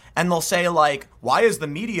r/politics and they'll say why is the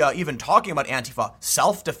media even talking about Antifa?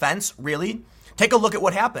 Self-defense? Really? Take a look at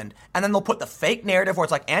what happened. And then they'll put the fake narrative where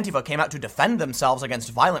it's Antifa came out to defend themselves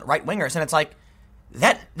against violent right-wingers. And it's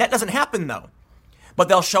that doesn't happen though. But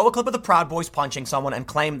they'll show a clip of the Proud Boys punching someone and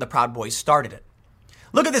claim the Proud Boys started it.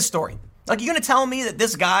 Look at this story. You're going to tell me that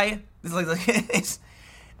this guy is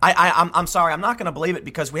I'm sorry, I'm not going to believe it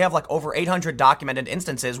because we have over 800 documented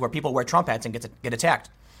instances where people wear Trump hats and get attacked.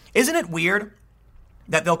 Isn't it weird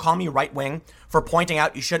that they'll call me right wing for pointing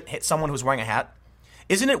out you shouldn't hit someone who's wearing a hat?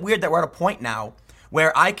 Isn't it weird that we're at a point now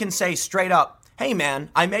where I can say straight up, hey man,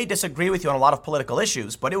 I may disagree with you on a lot of political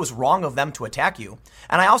issues, but it was wrong of them to attack you.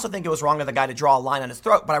 And I also think it was wrong of the guy to draw a line on his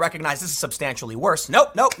throat, but I recognize this is substantially worse.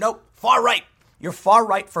 Nope. Far right. You're far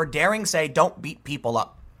right for daring say don't beat people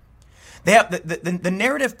up. They have the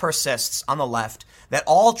narrative persists on the left that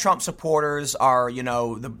all Trump supporters are,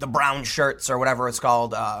 the brown shirts or whatever it's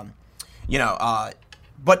called,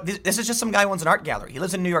 but this is just some guy who owns an art gallery. He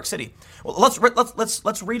lives in New York City. Well, let's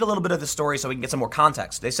read a little bit of the story so we can get some more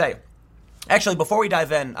context. They say, actually, before we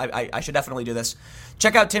dive in, I should definitely do this.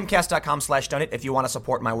 Check out timcast.com/donate if you want to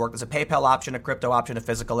support my work. There's a PayPal option, a crypto option, a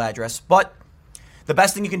physical address. But the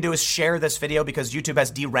best thing you can do is share this video because YouTube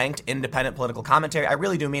has deranked independent political commentary. I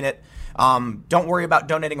really do mean it. Don't worry about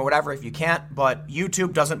donating or whatever if you can't, but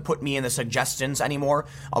YouTube doesn't put me in the suggestions anymore.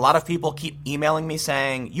 A lot of people keep emailing me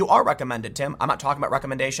saying, you are recommended, Tim. I'm not talking about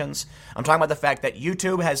recommendations. I'm talking about the fact that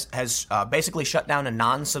YouTube has basically shut down a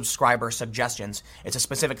non-subscriber suggestions. It's a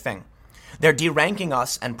specific thing. They're deranking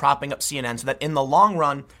us and propping up CNN so that in the long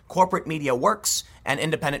run, corporate media works and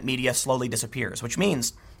independent media slowly disappears, which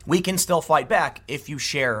means we can still fight back if you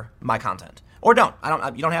share my content. Or don't.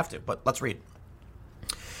 You don't have to, but let's read.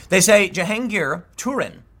 They say Jahangir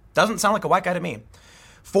Turin, doesn't sound like a white guy to me,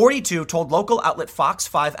 42, told local outlet Fox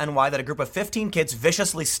 5 NY that a group of 15 kids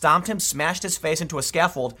viciously stomped him, smashed his face into a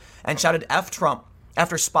scaffold, and shouted F Trump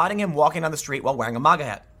after spotting him walking down the street while wearing a MAGA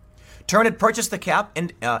hat. Turin had purchased the cap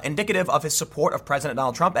indicative of his support of President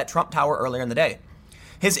Donald Trump at Trump Tower earlier in the day.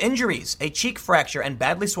 His injuries, a cheek fracture and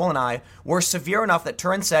badly swollen eye, were severe enough that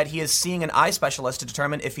Turin said he is seeing an eye specialist to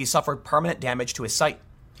determine if he suffered permanent damage to his sight.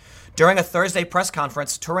 During a Thursday press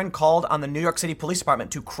conference, Turin called on the New York City Police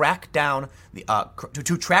Department to track down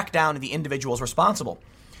the individuals responsible.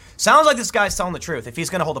 Sounds like this guy's telling the truth if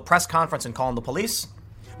he's going to hold a press conference and call in the police.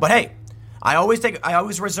 But hey, I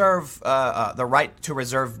always reserve the right to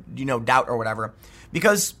reserve, doubt or whatever,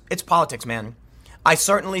 because it's politics, man. I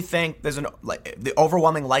certainly think there's the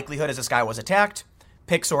overwhelming likelihood is this guy was attacked.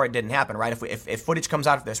 Pics or it didn't happen, right? If footage comes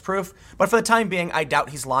out, if there's proof. But for the time being, I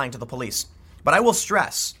doubt he's lying to the police. But I will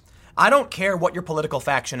stress, I don't care what your political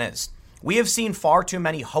faction is. We have seen far too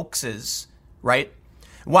many hoaxes, right?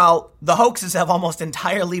 While the hoaxes have almost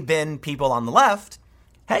entirely been people on the left,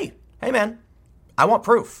 hey man, I want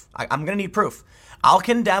proof. I'm going to need proof. I'll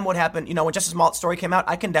condemn what happened. When Justice Smollett's story came out,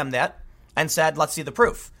 I condemned that and said, let's see the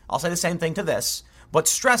proof. I'll say the same thing to this, but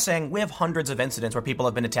stressing we have hundreds of incidents where people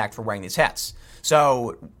have been attacked for wearing these hats.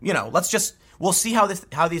 So, we'll see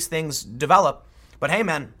how these things develop. But hey,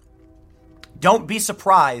 man, don't be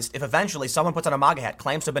surprised if eventually someone puts on a MAGA hat,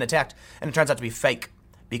 claims to have been attacked, and it turns out to be fake.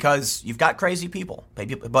 Because you've got crazy people.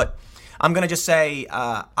 But I'm going to just say,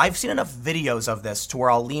 I've seen enough videos of this to where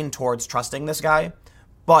I'll lean towards trusting this guy.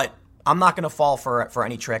 But I'm not going to fall for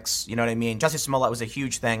any tricks. You know what I mean? Justice Smollett was a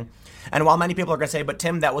huge thing. And while many people are going to say, but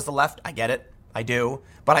Tim, that was the left. I get it. I do.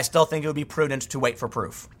 But I still think it would be prudent to wait for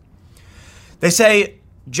proof. They say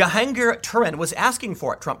Jahangir Turin was asking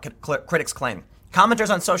for it, Trump critics claim. Commenters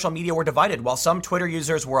on social media were divided. While some Twitter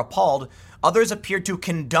users were appalled, others appeared to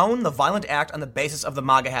condone the violent act on the basis of the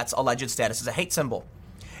MAGA hat's alleged status as a hate symbol.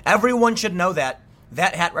 Everyone should know that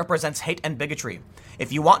hat represents hate and bigotry.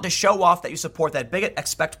 If you want to show off that you support that bigot,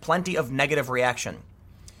 expect plenty of negative reaction.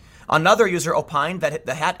 Another user opined that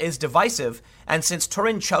the hat is divisive, and since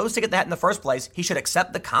Turin chose to get the hat in the first place, he should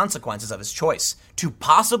accept the consequences of his choice to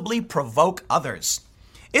possibly provoke others.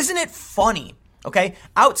 Isn't it funny? Okay,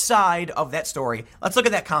 outside of that story, let's look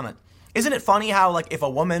at that comment. Isn't it funny how, if a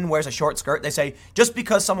woman wears a short skirt, they say, just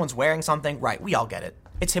because someone's wearing something, right, we all get it.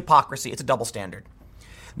 It's hypocrisy. It's a double standard.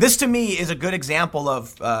 This, to me, is a good example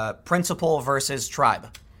of principle versus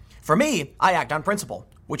tribe. For me, I act on principle,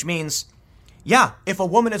 which means, yeah, if a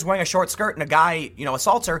woman is wearing a short skirt and a guy,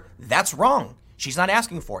 assaults her, that's wrong. She's not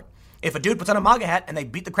asking for it. If a dude puts on a MAGA hat and they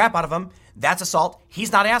beat the crap out of him, that's assault.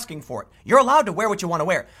 He's not asking for it. You're allowed to wear what you want to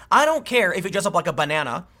wear. I don't care if you dress up like a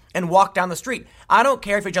banana and walk down the street. I don't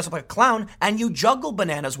care if you dress up like a clown and you juggle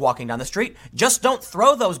bananas walking down the street. Just don't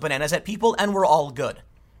throw those bananas at people and we're all good.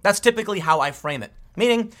 That's typically how I frame it.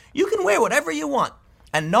 Meaning, you can wear whatever you want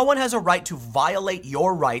and no one has a right to violate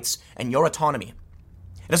your rights and your autonomy.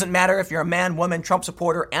 It doesn't matter if you're a man, woman, Trump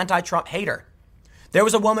supporter, anti-Trump hater. There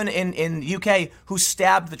was a woman in the UK who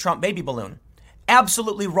stabbed the Trump baby balloon.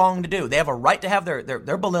 Absolutely wrong to do. They have a right to have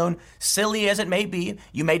their balloon, silly as it may be.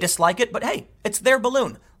 You may dislike it, but hey, it's their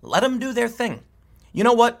balloon. Let them do their thing. You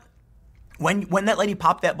know what? When that lady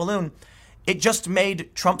popped that balloon, it just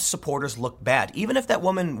made Trump's supporters look bad. Even if that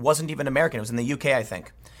woman wasn't even American, it was in the UK, I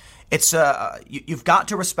think. It's you've got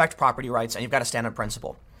to respect property rights and you've got to stand on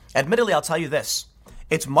principle. Admittedly, I'll tell you this.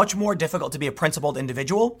 It's much more difficult to be a principled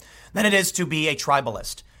individual than it is to be a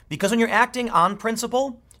tribalist. Because when you're acting on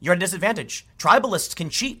principle, you're at a disadvantage. Tribalists can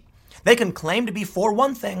cheat. They can claim to be for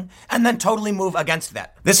one thing and then totally move against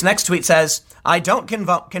that. This next tweet says, I don't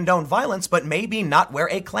condone violence, but maybe not wear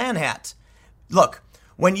a Klan hat. Look,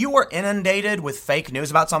 when you are inundated with fake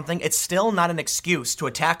news about something, it's still not an excuse to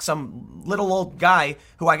attack some little old guy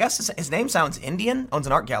who I guess his name sounds Indian, owns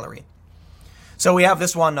an art gallery. So we have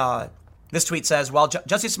this one. This tweet says, while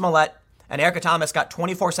Jussie Smollett and Erica Thomas got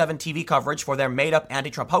 24/7 TV coverage for their made-up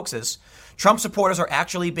anti-Trump hoaxes, Trump supporters are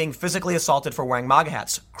actually being physically assaulted for wearing MAGA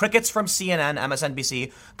hats. Crickets from CNN,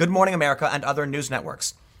 MSNBC, Good Morning America, and other news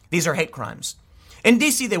networks. These are hate crimes. In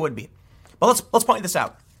D.C., they would be. But let's point this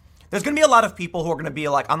out. There's going to be a lot of people who are going to be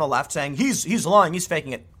on the left saying, he's lying, he's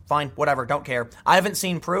faking it. Fine, whatever, don't care. I haven't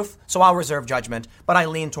seen proof, so I'll reserve judgment, but I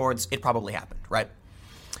lean towards it probably happened, right?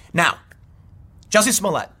 Now, Jussie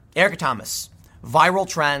Smollett, Erica Thomas, viral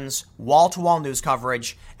trends, wall-to-wall news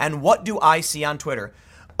coverage, and what do I see on Twitter?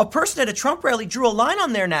 A person at a Trump rally drew a line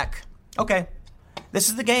on their neck. Okay, this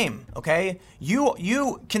is the game, okay?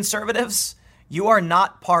 You conservatives, you are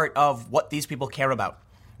not part of what these people care about.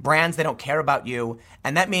 Brands, they don't care about you,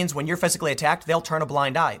 and that means when you're physically attacked, they'll turn a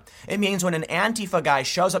blind eye. It means when an Antifa guy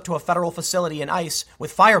shows up to a federal facility in ICE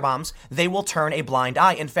with firebombs, they will turn a blind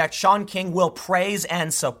eye. In fact, Shaun King will praise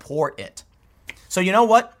and support it. So you know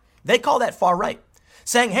what? They call that far right.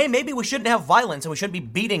 Saying, hey, maybe we shouldn't have violence and we shouldn't be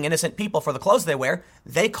beating innocent people for the clothes they wear.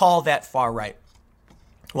 They call that far right.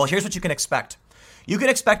 Well, here's what you can expect. You can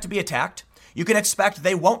expect to be attacked. You can expect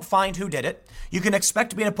they won't find who did it. You can expect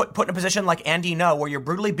to be put in a position like Andy Ngo, where you're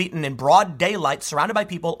brutally beaten in broad daylight, surrounded by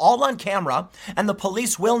people, all on camera, and the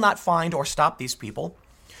police will not find or stop these people.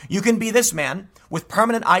 You can be this man with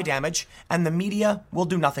permanent eye damage, and the media will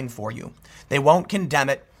do nothing for you. They won't condemn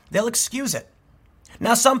it. They'll excuse it.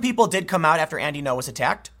 Now, some people did come out after Andy Ngo was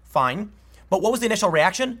attacked. Fine. But what was the initial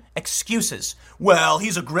reaction? Excuses. Well,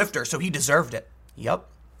 he's a grifter, so he deserved it. Yep.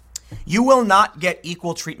 You will not get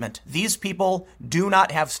equal treatment. These people do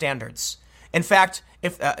not have standards. In fact,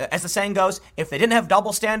 if, as the saying goes, if they didn't have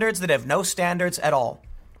double standards, they'd have no standards at all.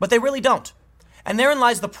 But they really don't. And therein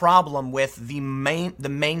lies the problem with the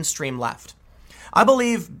mainstream left. I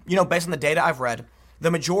believe, based on the data I've read,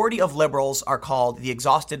 the majority of liberals are called the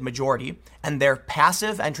exhausted majority, and they're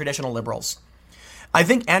passive and traditional liberals. I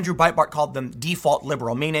think Andrew Breitbart called them default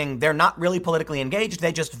liberal, meaning they're not really politically engaged,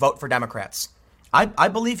 they just vote for Democrats. I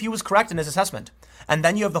believe he was correct in his assessment. And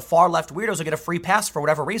then you have the far left weirdos who get a free pass for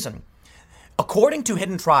whatever reason. According to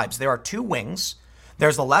Hidden Tribes, there are two wings.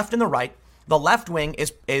 There's the left and the right. The left wing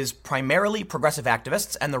is primarily progressive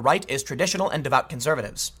activists, and the right is traditional and devout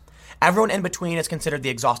conservatives. Everyone in between is considered the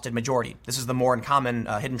exhausted majority. This is the More in Common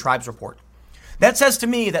Hidden Tribes report. That says to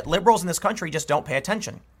me that liberals in this country just don't pay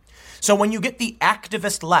attention. So when you get the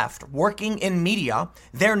activist left working in media,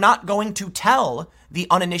 they're not going to tell the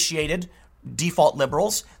uninitiated default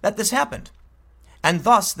liberals that this happened. And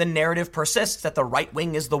thus, the narrative persists that the right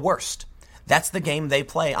wing is the worst. That's the game they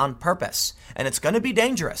play on purpose. And it's going to be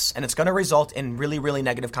dangerous, and it's going to result in really, really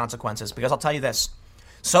negative consequences. Because I'll tell you this,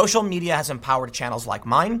 social media has empowered channels like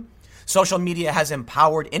mine. Social media has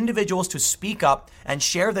empowered individuals to speak up and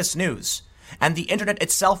share this news. And the internet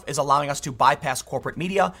itself is allowing us to bypass corporate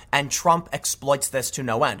media, and Trump exploits this to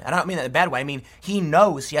no end. And I don't mean that in a bad way. I mean, he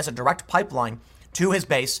knows he has a direct pipeline to his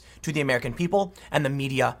base, to the American people, and the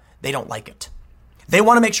media, they don't like it. They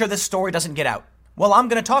want to make sure this story doesn't get out. Well, I'm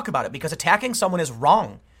going to talk about it because attacking someone is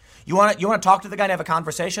wrong. You want to talk to the guy and have a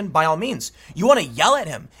conversation? By all means. You want to yell at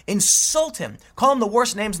him, insult him, call him the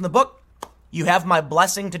worst names in the book? You have my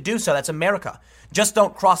blessing to do so. That's America. Just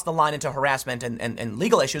don't cross the line into harassment and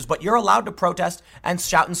legal issues, but you're allowed to protest and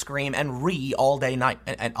shout and scream and all day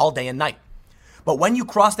and night. But when you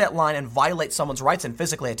cross that line and violate someone's rights and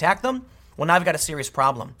physically attack them, well, now I've got a serious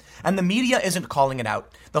problem. And the media isn't calling it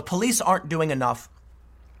out. The police aren't doing enough.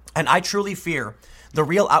 And I truly fear the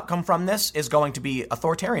real outcome from this is going to be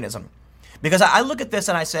authoritarianism. Because I look at this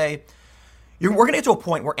and I say, we're going to get to a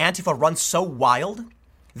point where Antifa runs so wild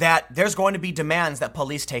that there's going to be demands that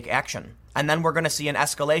police take action. And then we're going to see an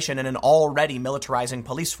escalation in an already militarizing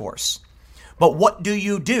police force. But what do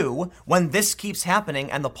you do when this keeps happening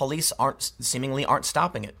and the police seemingly aren't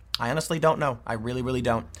stopping it? I honestly don't know. I really, really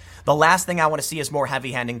don't. The last thing I want to see is more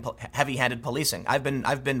heavy-handed policing. I've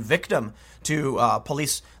been victim to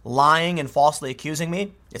police lying and falsely accusing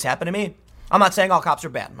me. It's happened to me. I'm not saying all cops are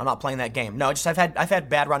bad. I'm not playing that game. No, just I've had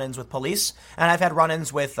bad run-ins with police, and I've had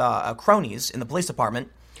run-ins with cronies in the police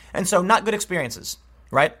department, and so not good experiences,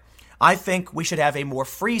 right? I think we should have a more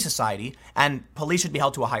free society, and police should be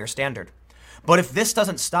held to a higher standard. But if this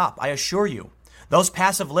doesn't stop, I assure you, those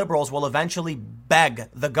passive liberals will eventually beg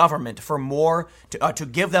the government for more, to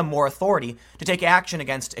give them more authority to take action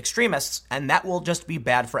against extremists, and that will just be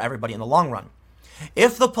bad for everybody in the long run.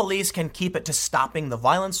 If the police can keep it to stopping the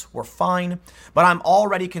violence, we're fine. But I'm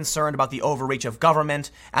already concerned about the overreach of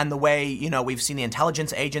government and the way, we've seen the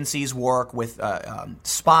intelligence agencies work with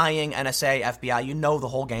spying, NSA, FBI, the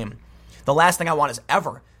whole game. The last thing I want is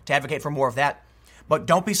ever to advocate for more of that. But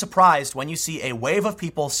don't be surprised when you see a wave of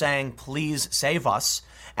people saying, please save us,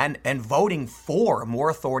 and voting for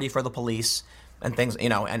more authority for the police and things,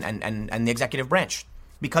 and the executive branch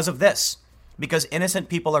because of this. Because innocent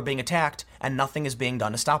people are being attacked and nothing is being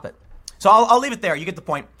done to stop it. So I'll leave it there. You get the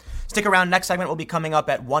point. Stick around. Next segment will be coming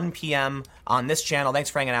up at 1 p.m. on this channel.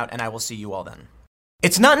 Thanks for hanging out, and I will see you all then.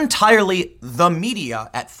 It's not entirely the media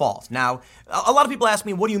at fault. Now, a lot of people ask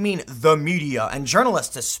me, what do you mean, the media? And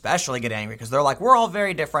journalists especially get angry because they're like, we're all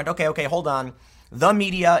very different. Okay, hold on. The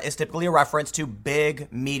media is typically a reference to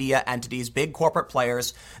big media entities, big corporate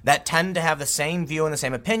players that tend to have the same view and the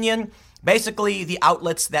same opinion. Basically, the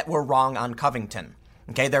outlets that were wrong on Covington.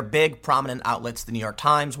 Okay, they're big, prominent outlets, the New York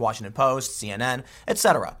Times, Washington Post, CNN,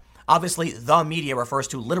 etc. Obviously, the media refers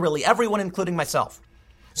to literally everyone, including myself.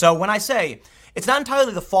 So when I say it's not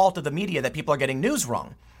entirely the fault of the media that people are getting news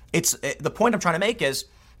wrong, the point I'm trying to make is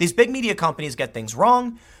these big media companies get things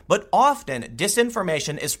wrong, but often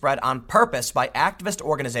disinformation is spread on purpose by activist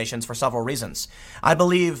organizations for several reasons. I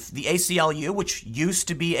believe the ACLU, which used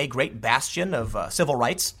to be a great bastion of civil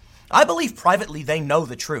rights, I believe privately they know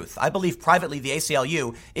the truth. I believe privately the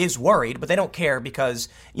ACLU is worried, but they don't care because,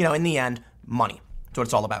 in the end, money. That's what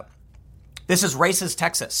it's all about. This is Races,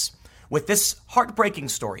 Texas, with this heartbreaking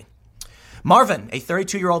story. Marvin, a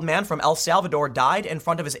 32-year-old man from El Salvador, died in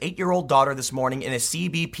front of his 8-year-old daughter this morning in a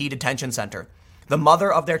CBP detention center. The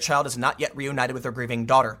mother of their child is not yet reunited with her grieving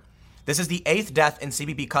daughter. This is the 8th death in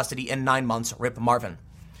CBP custody in 9 months. Rip Marvin.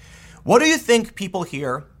 What do you think people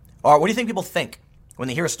hear, or what do you think people think when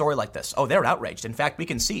they hear a story like this? Oh, they're outraged. In fact, we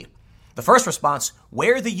can see. The first response,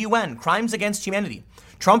 where the UN? Crimes against humanity.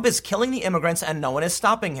 Trump is killing the immigrants and no one is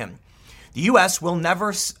stopping him. The U.S. will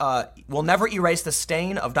never erase the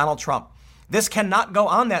stain of Donald Trump. This cannot go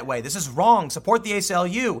on that way. This is wrong. Support the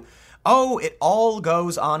ACLU. Oh, it all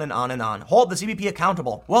goes on and on and on. Hold the CBP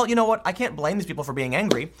accountable. Well, you know what? I can't blame these people for being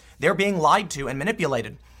angry. They're being lied to and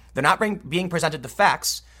manipulated. They're not being presented the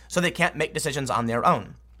facts, so they can't make decisions on their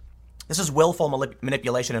own. This is willful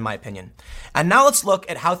manipulation, in my opinion. And now let's look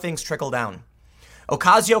at how things trickle down.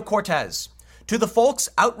 Ocasio-Cortez. To the folks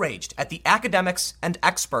outraged at the academics and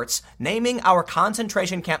experts naming our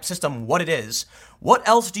concentration camp system what it is, what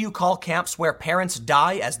else do you call camps where parents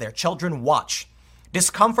die as their children watch?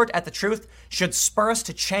 Discomfort at the truth should spur us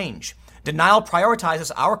to change. Denial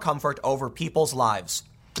prioritizes our comfort over people's lives.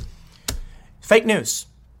 Fake news.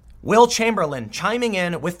 Will Chamberlain chiming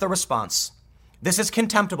in with the response. This is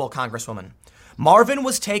contemptible, Congresswoman. Marvin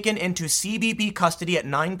was taken into CBP custody at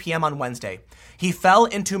 9 p.m. on Wednesday. He fell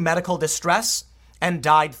into medical distress and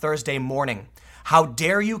died Thursday morning. How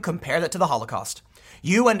dare you compare that to the Holocaust?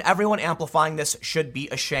 You and everyone amplifying this should be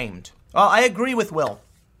ashamed. Well, I agree with Will.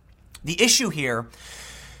 The issue here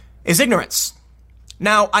is ignorance.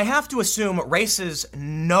 Now, I have to assume Races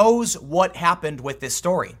knows what happened with this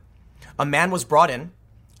story. A man was brought in.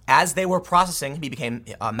 As they were processing, he became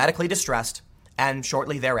medically distressed and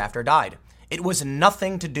shortly thereafter died. It was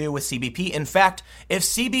nothing to do with CBP. In fact, if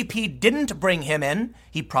CBP didn't bring him in,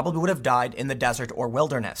 he probably would have died in the desert or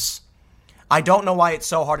wilderness. I don't know why it's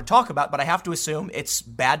so hard to talk about, but I have to assume it's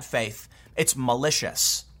bad faith. It's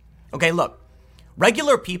malicious. Okay, look,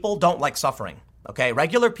 regular people don't like suffering. Okay,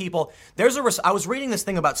 regular people, I was reading this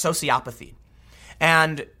thing about sociopathy.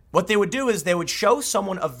 And what they would do is they would show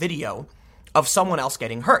someone a video of someone else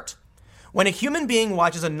getting hurt. When a human being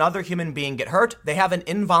watches another human being get hurt, they have an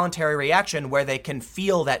involuntary reaction where they can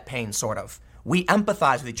feel that pain, sort of. We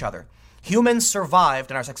empathize with each other. Humans survived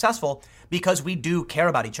and are successful because we do care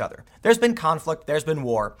about each other. There's been conflict, there's been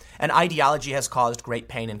war, and ideology has caused great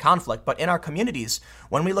pain and conflict. But in our communities,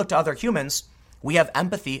 when we look to other humans, we have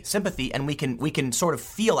empathy, sympathy, and we can sort of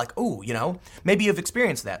feel like, ooh, maybe you've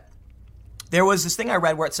experienced that. There was this thing I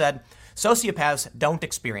read where it said, sociopaths don't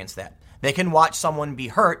experience that. They can watch someone be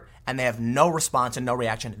hurt and they have no response and no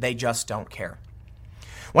reaction. They just don't care.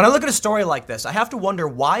 When I look at a story like this, I have to wonder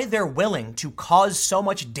why they're willing to cause so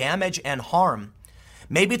much damage and harm.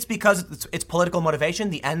 Maybe it's because it's political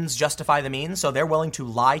motivation. The ends justify the means. So they're willing to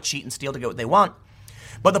lie, cheat, and steal to get what they want.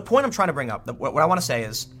 But the point I'm trying to bring up, what I want to say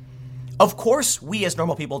is, of course, we as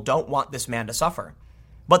normal people don't want this man to suffer.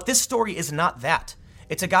 But this story is not that.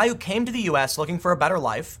 It's a guy who came to the U.S. looking for a better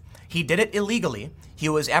life. He did it illegally. He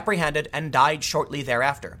was apprehended and died shortly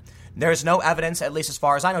thereafter. There is no evidence, at least as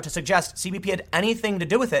far as I know, to suggest CBP had anything to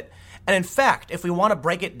do with it. And in fact, if we want to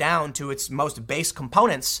break it down to its most base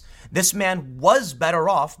components, this man was better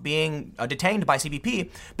off being detained by CBP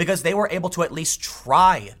because they were able to at least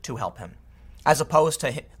try to help him, as opposed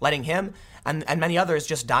to letting him and many others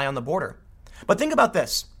just die on the border. But think about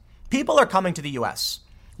this. People are coming to the U.S.,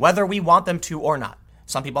 whether we want them to or not.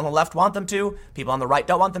 Some people on the left want them to. People on the right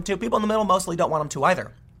don't want them to. People in the middle mostly don't want them to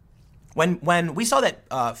either. When we saw that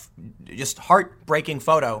just heartbreaking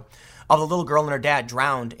photo of the little girl and her dad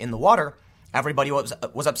drowned in the water, everybody was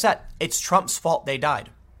upset. It's Trump's fault they died.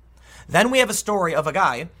 Then we have a story of a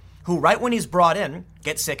guy who, right when he's brought in,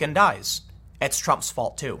 gets sick and dies. It's Trump's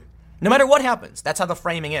fault too. No matter what happens, that's how the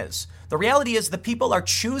framing is. The reality is the people are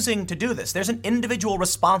choosing to do this. There's an individual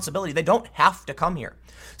responsibility. They don't have to come here.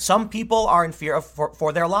 Some people are in fear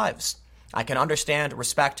for their lives. I can understand,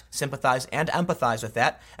 respect, sympathize, and empathize with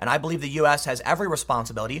that, and I believe the U.S. has every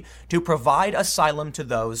responsibility to provide asylum to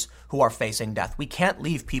those who are facing death. We can't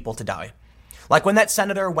leave people to die. Like when that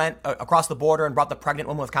senator went across the border and brought the pregnant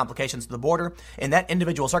woman with complications to the border, in that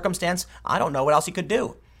individual circumstance, I don't know what else he could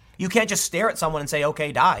do. You can't just stare at someone and say,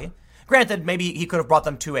 okay, die. Granted, maybe he could have brought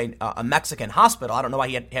them to a Mexican hospital. I don't know why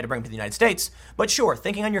he had to bring them to the United States. But sure,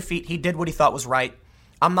 thinking on your feet, he did what he thought was right.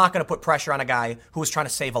 I'm not going to put pressure on a guy who was trying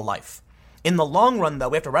to save a life. In the long run, though,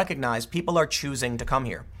 we have to recognize people are choosing to come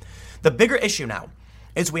here. The bigger issue now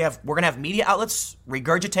is we're going to have media outlets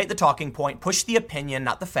regurgitate the talking point, push the opinion,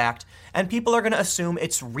 not the fact, and people are going to assume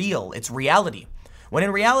it's real, it's reality. When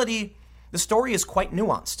in reality, the story is quite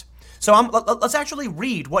nuanced. So let's actually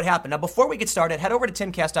read what happened. Now, before we get started, head over to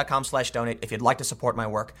timcast.com/donate if you'd like to support my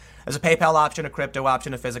work. There's a PayPal option, a crypto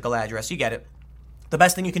option, a physical address. You get it. The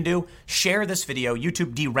best thing you can do, share this video.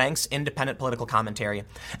 YouTube deranks independent political commentary.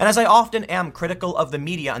 And as I often am critical of the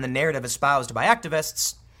media and the narrative espoused by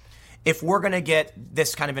activists, if we're going to get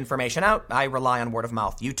this kind of information out, I rely on word of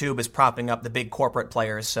mouth. YouTube is propping up the big corporate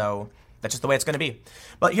players, so that's just the way it's going to be.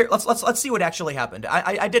 But here, let's see what actually happened.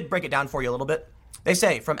 I did break it down for you a little bit. They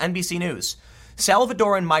say, from NBC News,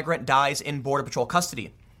 Salvadoran migrant dies in Border Patrol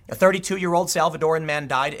custody. A 32-year-old Salvadoran man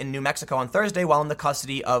died in New Mexico on Thursday while in the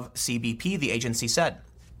custody of CBP, the agency said.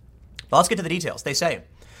 Well, let's get to the details. They say,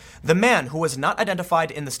 the man, who was not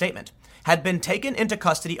identified in the statement, had been taken into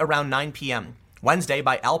custody around 9 p.m. Wednesday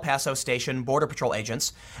by El Paso Station Border Patrol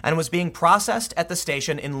agents and was being processed at the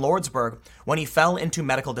station in Lordsburg when he fell into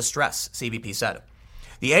medical distress, CBP said.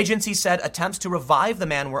 The agency said attempts to revive the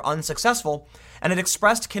man were unsuccessful, and it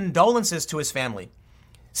expressed condolences to his family.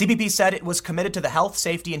 CBP said it was committed to the health,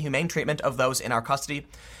 safety, and humane treatment of those in our custody,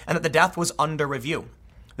 and that the death was under review.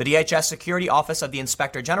 The DHS Security Office of the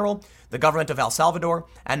Inspector General, the government of El Salvador,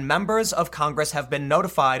 and members of Congress have been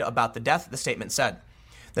notified about the death, the statement said.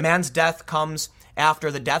 The man's death comes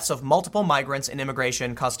after the deaths of multiple migrants in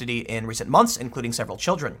immigration custody in recent months, including several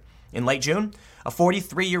children. In late June, a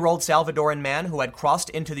 43-year-old Salvadoran man who had crossed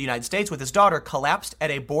into the United States with his daughter collapsed at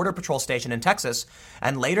a Border Patrol station in Texas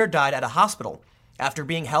and later died at a hospital after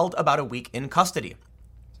being held about a week in custody.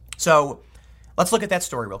 So let's look at that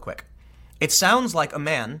story real quick. It sounds like a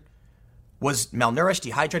man was malnourished,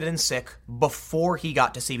 dehydrated, and sick before he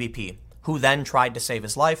got to CBP, who then tried to save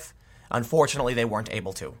his life. Unfortunately, they weren't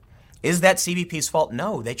able to. Is that CBP's fault?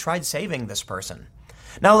 No, they tried saving this person.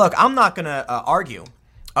 Now, look, I'm not going to argue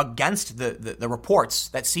against the reports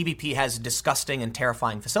that CBP has disgusting and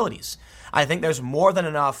terrifying facilities. I think there's more than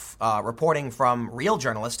enough reporting from real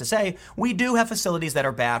journalists to say we do have facilities that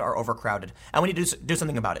are bad or overcrowded, and we need to do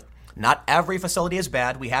something about it. Not every facility is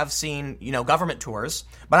bad. We have seen, government tours,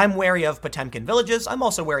 but I'm wary of Potemkin villages. I'm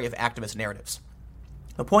also wary of activist narratives.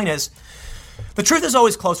 The point is, the truth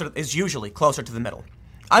is usually closer to the middle.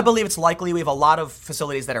 I believe it's likely we have a lot of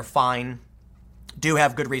facilities that are fine, do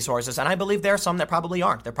have good resources, and I believe there are some that probably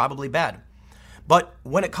aren't. They're probably bad. But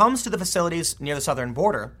when it comes to the facilities near the southern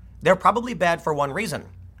border, they're probably bad for one reason.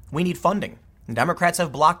 We need funding. And Democrats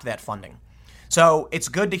have blocked that funding. So it's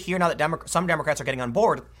good to hear now that some Democrats are getting on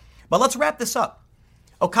board. But let's wrap this up.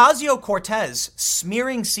 Ocasio-Cortez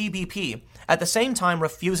smearing CBP at the same time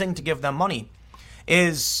refusing to give them money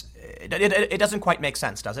it doesn't quite make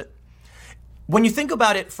sense, does it? When you think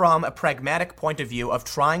about it from a pragmatic point of view of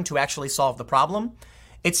trying to actually solve the problem,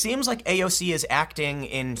 it seems like AOC is acting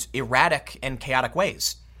in erratic and chaotic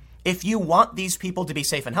ways. If you want these people to be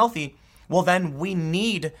safe and healthy, well, then we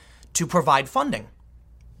need to provide funding.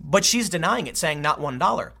 But she's denying it, saying not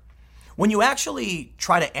 $1. When you actually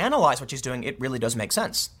try to analyze what she's doing, it really does make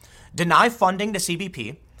sense. Deny funding to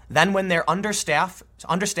CBP. Then when they're understaffed,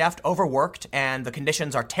 overworked, and the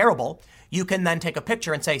conditions are terrible, you can then take a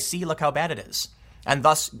picture and say, see, look how bad it is, and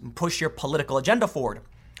thus push your political agenda forward.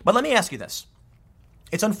 But let me ask you this.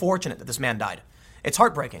 It's unfortunate that this man died. It's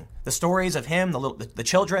heartbreaking. The stories of him, the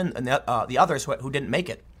children, and the others who didn't make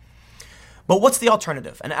it. But what's the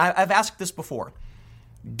alternative? And I've asked this before.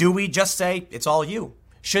 Do we just say, it's all you?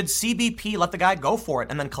 Should CBP let the guy go for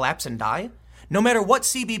it and then collapse and die? No matter what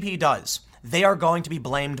CBP does, they are going to be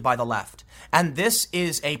blamed by the left. And this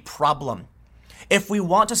is a problem. If we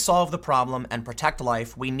want to solve the problem and protect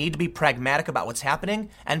life, we need to be pragmatic about what's happening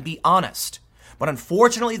and be honest. But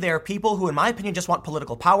unfortunately, there are people who, in my opinion, just want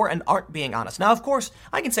political power and aren't being honest. Now, of course,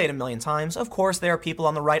 I can say it a million times. Of course, there are people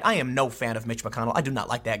on the right. I am no fan of Mitch McConnell. I do not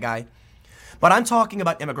like that guy. But I'm talking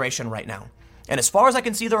about immigration right now. And as far as I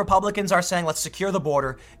can see, the Republicans are saying, let's secure the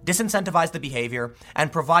border, disincentivize the behavior,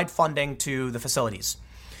 and provide funding to the facilities.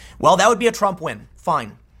 Well, that would be a Trump win.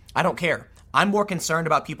 Fine. I don't care. I'm more concerned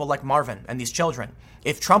about people like Marvin and these children.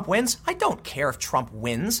 If Trump wins, I don't care if Trump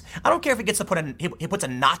wins. I don't care if he gets to he puts a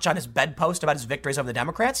notch on his bedpost about his victories over the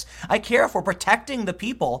Democrats. I care if we're protecting the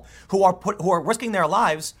people who are risking their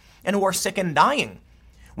lives and who are sick and dying.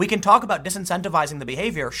 We can talk about disincentivizing the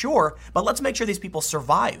behavior, sure, but let's make sure these people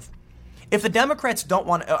survive. If the Democrats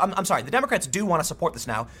the Democrats do want to support this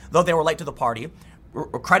now, though they were late to the party.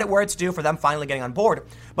 Credit where it's due for them finally getting on board.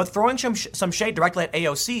 But throwing some shade directly at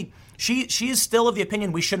AOC, she's still of the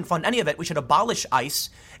opinion we shouldn't fund any of it. We should abolish ICE.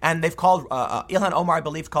 And they've called, Ilhan Omar, I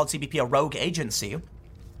believe, called CBP a rogue agency.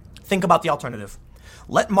 Think about the alternative.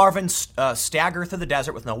 Let Marvin stagger through the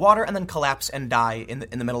desert with no water and then collapse and die in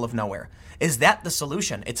the middle of nowhere. Is that the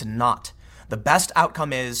solution? It's not. The best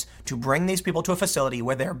outcome is to bring these people to a facility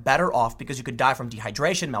where they're better off, because you could die from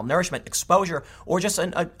dehydration, malnourishment, exposure, or just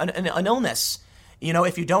an illness. You know,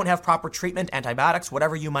 if you don't have proper treatment, antibiotics,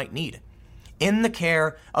 whatever you might need. In the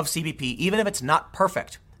care of CBP, even if it's not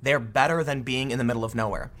perfect, they're better than being in the middle of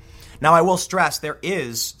nowhere. Now, I will stress there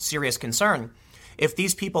is serious concern. If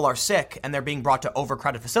these people are sick and they're being brought to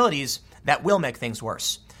overcrowded facilities, that will make things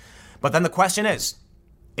worse. But then the question is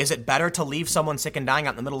it better to leave someone sick and dying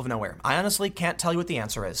out in the middle of nowhere? I honestly can't tell you what the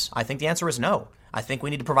answer is. I think the answer is no. I think we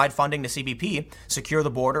need to provide funding to CBP, secure the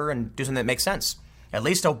border, and do something that makes sense. At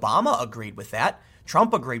least Obama agreed with that.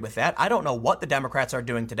 Trump agreed with that. I don't know what the Democrats are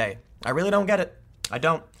doing today. I really don't get it. I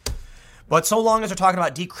don't. But so long as they're talking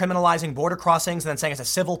about decriminalizing border crossings and then saying it's a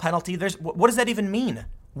civil penalty, what does that even mean?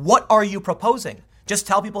 What are you proposing? Just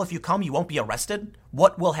tell people if you come, you won't be arrested?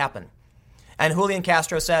 What will happen? And Julian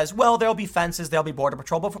Castro says, well, there'll be fences, there'll be border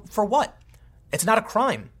patrol, but for what? It's not a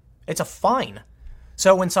crime. It's a fine.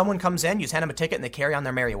 So when someone comes in, you just hand them a ticket and they carry on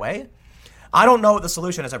their merry way? I don't know what the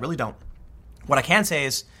solution is. I really don't. What I can say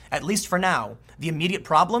is, at least for now, the immediate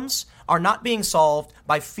problems are not being solved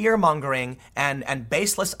by fear-mongering and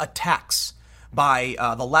baseless attacks by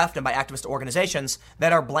the left and by activist organizations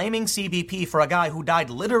that are blaming CBP for a guy who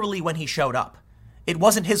died literally when he showed up. It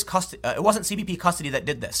wasn't his custody. It wasn't CBP custody that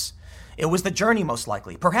did this. It was the journey, most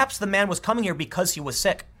likely. Perhaps the man was coming here because he was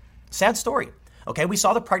sick. Sad story. Okay, we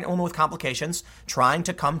saw the pregnant woman with complications trying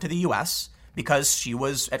to come to the U.S. because she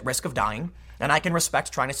was at risk of dying, and I can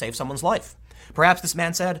respect trying to save someone's life. Perhaps this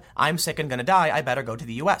man said, I'm sick and going to die, I better go to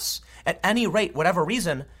the U.S. At any rate, whatever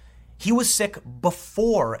reason, he was sick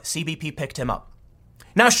before CBP picked him up.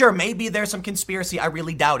 Now, sure, maybe there's some conspiracy, I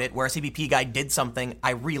really doubt it, where a CBP guy did something,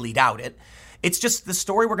 I really doubt it. It's just the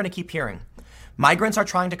story we're going to keep hearing. Migrants are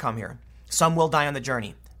trying to come here. Some will die on the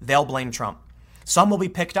journey. They'll blame Trump. Some will be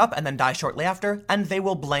picked up and then die shortly after, and they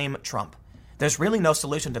will blame Trump. There's really no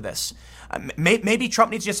solution to this. Maybe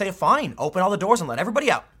Trump needs to just say, fine, open all the doors and let everybody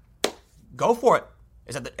out. Go for it.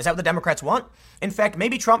 Is that what the Democrats want? In fact,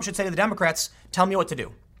 maybe Trump should say to the Democrats, tell me what to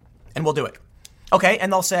do, and we'll do it. Okay,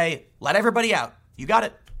 and they'll say, let everybody out. You got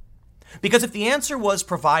it. Because if the answer was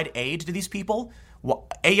provide aid to these people,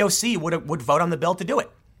 AOC would vote on the bill to do it.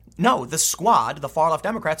 No, the squad, the far-left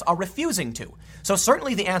Democrats, are refusing to. So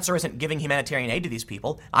certainly the answer isn't giving humanitarian aid to these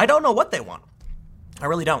people. I don't know what they want. I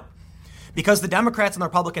really don't. Because the Democrats and the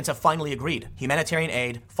Republicans have finally agreed. Humanitarian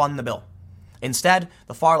aid, fund the bill. Instead,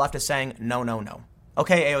 the far left is saying, no, no, no.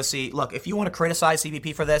 Okay, AOC, look, if you want to criticize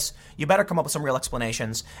CBP for this, you better come up with some real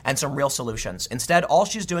explanations and some real solutions. Instead, all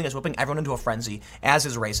she's doing is whipping everyone into a frenzy, as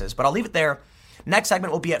is races. But I'll leave it there. Next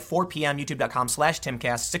segment will be at 4 p.m.,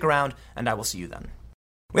 youtube.com/Timcast. Stick around, and I will see you then.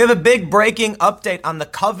 We have a big breaking update on the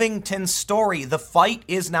Covington story. The fight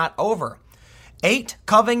is not over. 8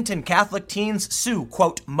 Covington Catholic teens sue,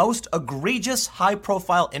 quote, most egregious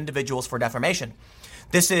high-profile individuals for defamation.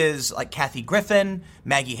 This is like Kathy Griffin,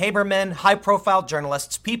 Maggie Haberman, high-profile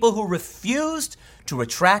journalists, people who refused to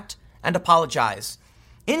retract and apologize.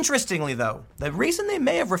 Interestingly, though, the reason they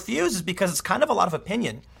may have refused is because it's kind of a lot of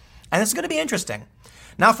opinion. And this is going to be interesting.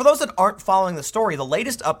 Now, for those that aren't following the story, the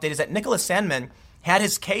latest update is that Nicholas Sandmann had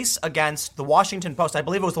his case against the Washington Post, I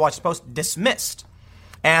believe it was the Washington Post, dismissed.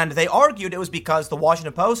 And they argued it was because the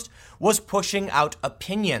Washington Post was pushing out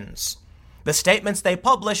opinions. The statements they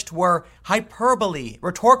published were hyperbole,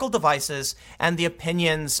 rhetorical devices, and the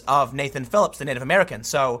opinions of Nathan Phillips, the Native American.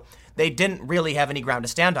 So they didn't really have any ground to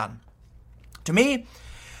stand on. To me,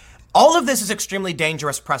 all of this is extremely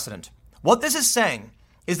dangerous precedent. What this is saying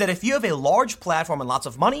is that if you have a large platform and lots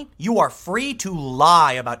of money, you are free to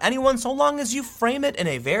lie about anyone so long as you frame it in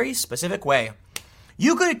a very specific way.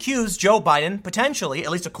 You could accuse Joe Biden, potentially,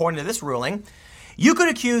 at least according to this ruling, you could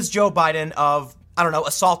accuse Joe Biden of,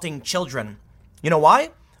 assaulting children. You know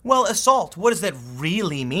why? Well, assault, what does that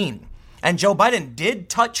really mean? And Joe Biden did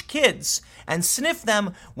touch kids and sniff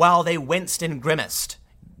them while they winced and grimaced.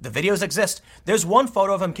 The videos exist. There's one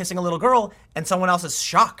photo of him kissing a little girl and someone else is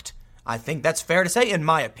shocked. I think that's fair to say, in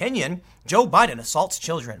my opinion. Joe Biden assaults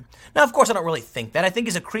children. Now, of course, I don't really think that. I think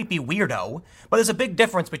he's a creepy weirdo. But there's a big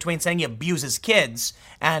difference between saying he abuses kids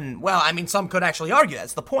and, some could actually argue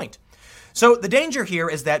that's the point. So the danger here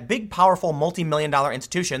is that big, powerful, multi-million-dollar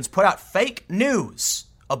institutions put out fake news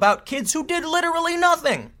about kids who did literally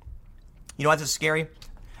nothing. You know why this is scary?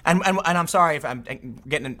 And I'm sorry if I'm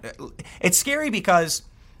getting... It's scary because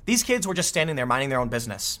these kids were just standing there minding their own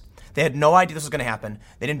business. They had no idea this was going to happen.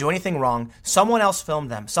 They didn't do anything wrong. Someone else filmed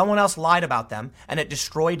them. Someone else lied about them, and it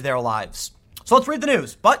destroyed their lives. So let's read the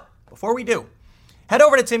news. But before we do, head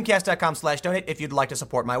over to timcast.com/donate if you'd like to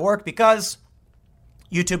support my work, because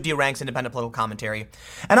YouTube deranks independent political commentary.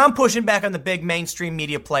 And I'm pushing back on the big mainstream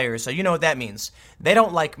media players, so you know what that means. They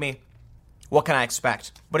don't like me. What can I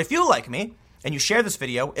expect? But if you like me and you share this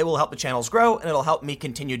video, it will help the channels grow and it'll help me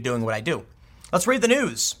continue doing what I do. Let's read the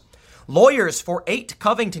news. Lawyers for 8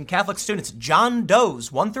 Covington Catholic students, John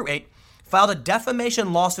Does 1 through 8, filed a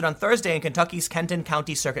defamation lawsuit on Thursday in Kentucky's Kenton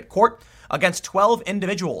County Circuit Court against 12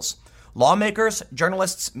 individuals. Lawmakers,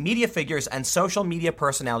 journalists, media figures, and social media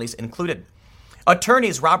personalities included.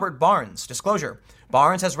 Attorneys Robert Barnes, disclosure,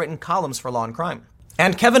 Barnes has written columns for Law and Crime,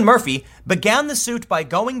 and Kevin Murphy began the suit by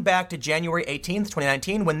going back to January 18th,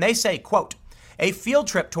 2019, when they say, quote, a field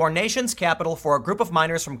trip to our nation's capital for a group of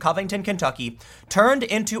minors from Covington, Kentucky, turned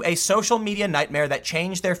into a social media nightmare that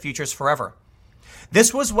changed their futures forever.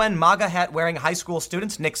 This was when MAGA hat-wearing high school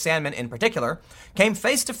students, Nick Sandmann in particular, came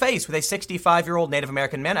face-to-face with a 65-year-old Native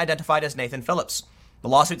American man identified as Nathan Phillips. The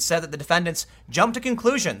lawsuit said that the defendants jumped to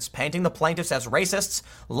conclusions, painting the plaintiffs as racists,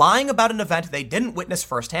 lying about an event they didn't witness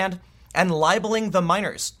firsthand, and libeling the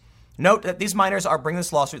minors. Note that these minors are bringing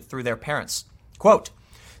this lawsuit through their parents. Quote,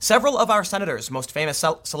 several of our senators, most famous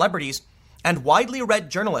celebrities, and widely read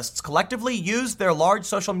journalists collectively used their large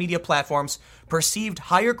social media platforms, perceived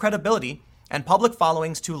higher credibility, and public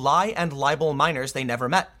followings to lie and libel minors they never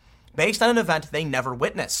met, based on an event they never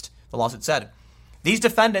witnessed, the lawsuit said. These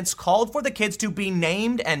defendants called for the kids to be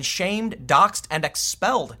named and shamed, doxxed, and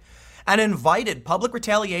expelled, and invited public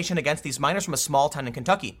retaliation against these minors from a small town in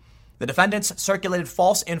Kentucky. The defendants circulated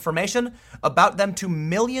false information about them to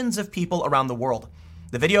millions of people around the world.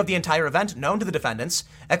 The video of the entire event, known to the defendants,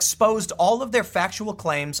 exposed all of their factual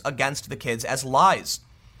claims against the kids as lies.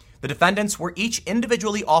 The defendants were each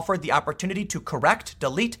individually offered the opportunity to correct,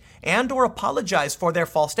 delete, and or apologize for their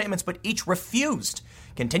false statements, but each refused,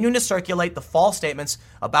 continuing to circulate the false statements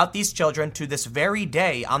about these children to this very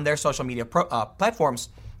day on their social media platforms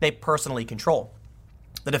they personally control.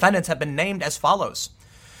 The defendants have been named as follows.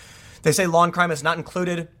 They say Law and Crime is not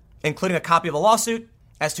including a copy of the lawsuit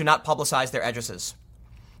as to not publicize their addresses.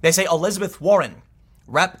 They say Elizabeth Warren,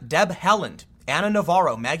 Rep. Deb Haaland, Anna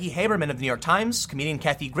Navarro, Maggie Haberman of the New York Times, comedian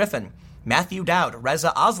Kathy Griffin, Matthew Dowd,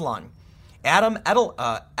 Reza Aslan, Adam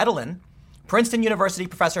Edelin, Princeton University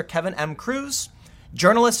professor Kevin M. Cruz,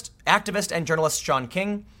 activist and journalist Sean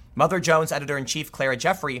King, Mother Jones editor-in-chief Clara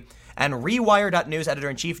Jeffrey, and Rewire.news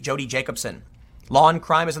editor-in-chief Jody Jacobson. Law and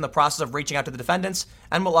Crime is in the process of reaching out to the defendants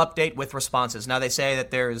and will update with responses. Now, they say that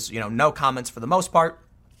there's, no comments for the most part.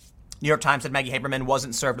 New York Times said Maggie Haberman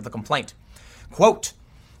wasn't served with a complaint. Quote,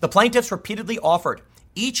 the plaintiffs repeatedly offered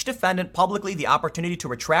each defendant publicly the opportunity to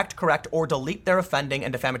retract, correct, or delete their offending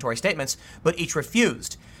and defamatory statements, but each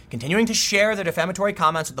refused, continuing to share their defamatory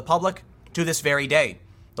comments with the public to this very day,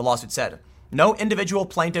 the lawsuit said. No individual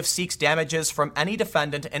plaintiff seeks damages from any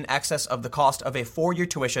defendant in excess of the cost of a 4-year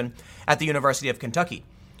tuition at the University of Kentucky.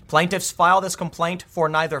 Plaintiffs file this complaint for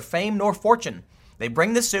neither fame nor fortune. They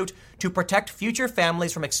bring this suit to protect future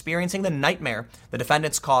families from experiencing the nightmare the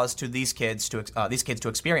defendants caused to these kids to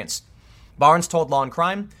experience. Barnes told Law and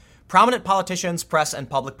Crime, prominent politicians, press, and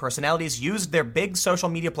public personalities used their big social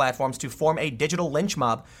media platforms to form a digital lynch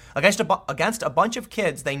mob against a bunch of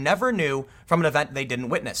kids they never knew from an event they didn't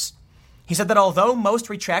witness. He said that although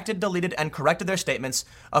most retracted, deleted, and corrected their statements,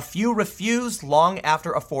 a few refused long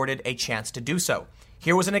after afforded a chance to do so.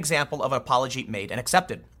 Here was an example of an apology made and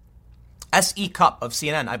accepted. S.E. Cupp of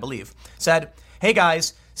CNN, I believe, said, hey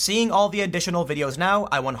guys, seeing all the additional videos now,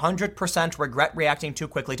 I 100% regret reacting too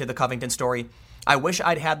quickly to the Covington story. I wish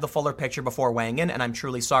I'd had the fuller picture before weighing in, and I'm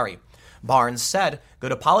truly sorry. Barnes said,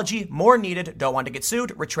 good apology, more needed, don't want to get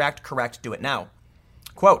sued, retract, correct, do it now.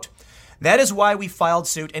 Quote, that is why we filed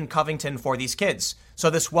suit in Covington for these kids, so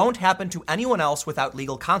this won't happen to anyone else without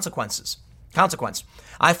legal consequence.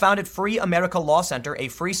 I founded Free America Law Center, a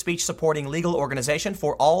free speech supporting legal organization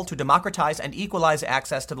for all to democratize and equalize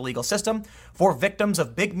access to the legal system for victims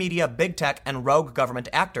of big media, big tech, and rogue government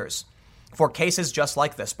actors. For cases just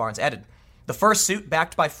like this, Barnes added. The first suit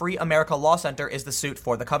backed by Free America Law Center is the suit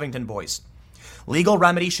for the Covington boys. Legal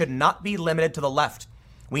remedy should not be limited to the left.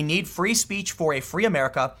 We need free speech for a free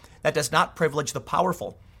America that does not privilege the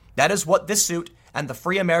powerful. That is what this suit and the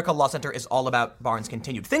Free America Law Center is all about, Barnes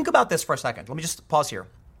continued. Think about this for a second. Let me just pause here.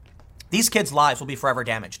 These kids' lives will be forever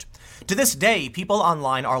damaged. To this day, people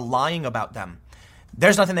online are lying about them.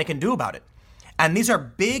 There's nothing they can do about it. And these are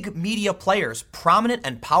big media players, prominent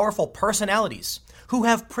and powerful personalities who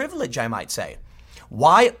have privilege, I might say.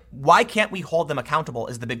 Why can't we hold them accountable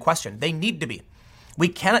is the big question. They need to be. We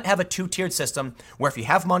cannot have a two-tiered system where if you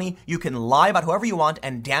have money, you can lie about whoever you want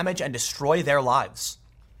and damage and destroy their lives.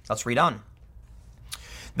 Let's read on.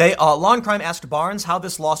 Law and Crime asked Barnes how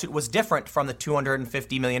this lawsuit was different from the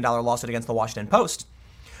 $250 million lawsuit against the Washington Post.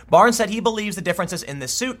 Barnes said he believes the differences in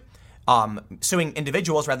this suit, suing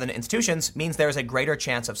individuals rather than institutions, means there is a greater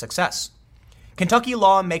chance of success. Kentucky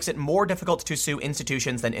law makes it more difficult to sue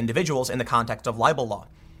institutions than individuals in the context of libel law.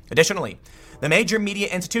 Additionally, the major media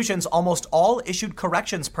institutions almost all issued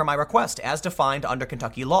corrections per my request, as defined under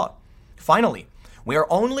Kentucky law. Finally, we are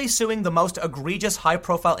only suing the most egregious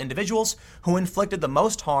high-profile individuals who inflicted the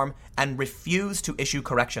most harm and refuse to issue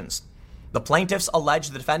corrections. The plaintiffs allege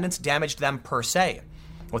the defendants damaged them per se.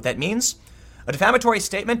 What that means? A defamatory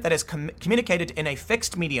statement that is communicated in a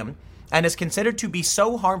fixed medium and is considered to be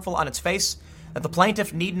so harmful on its face that the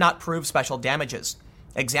plaintiff need not prove special damages.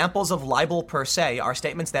 Examples of libel per se are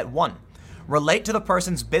statements that 1. Relate to the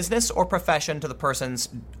person's business or profession to the person's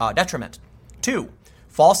detriment. 2.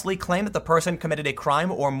 Falsely claim that the person committed a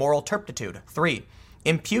crime or moral turpitude. 3.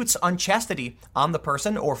 Imputes unchastity on the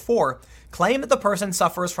person. Or 4. Claim that the person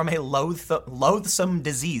suffers from a loathsome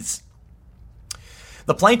disease.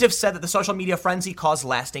 The plaintiff said that the social media frenzy caused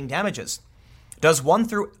lasting damages. Does 1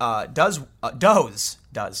 through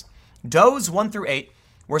 8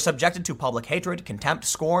 were subjected to public hatred, contempt,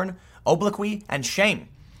 scorn, obloquy, and shame.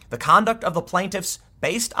 The conduct of the plaintiffs,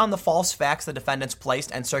 based on the false facts the defendants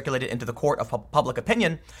placed and circulated into the court of public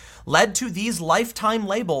opinion, led to these lifetime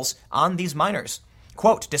labels on these minors.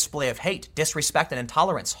 Quote, display of hate, disrespect, and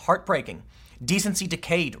intolerance, heartbreaking, decency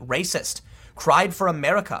decayed, racist, cried for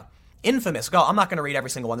America, infamous. Go, I'm not going to read every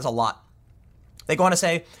single one. There's a lot. They go on to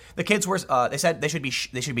say the kids were, they said they should be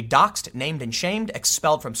doxxed, named and shamed,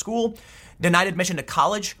 expelled from school, denied admission to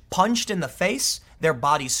college, punched in the face, their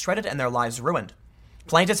bodies shredded, and their lives ruined.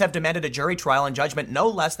 Plaintiffs have demanded a jury trial and judgment no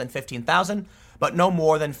less than $15,000, but no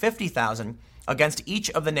more than $50,000 against each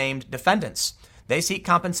of the named defendants. They seek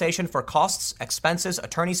compensation for costs, expenses,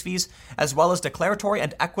 attorney's fees, as well as declaratory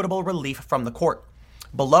and equitable relief from the court.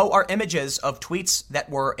 Below are images of tweets that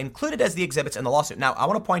were included as the exhibits in the lawsuit. Now, I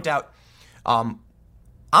want to point out, I'm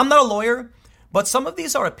not a lawyer, but some of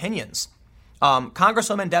these are opinions.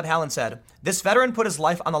 Congresswoman Deb Haaland said, this veteran put his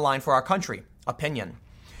life on the line for our country. Opinion.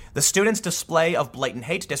 The student's display of blatant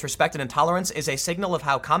hate, disrespect, and intolerance is a signal of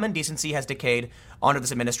how common decency has decayed under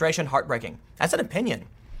this administration. Heartbreaking. That's an opinion.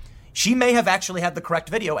 She may have actually had the correct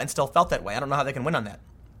video and still felt that way. I don't know how they can win on that.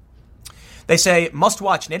 They say, must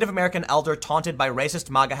watch Native American elder taunted by racist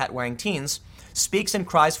MAGA hat wearing teens, speaks and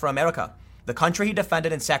cries for America, the country he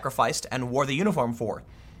defended and sacrificed and wore the uniform for.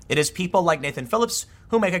 It is people like Nathan Phillips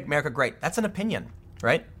who make America great. That's an opinion,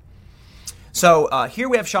 right? So here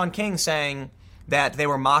we have Shaun King saying that they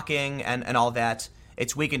were mocking and all that.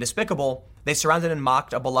 It's weak and despicable. They surrounded and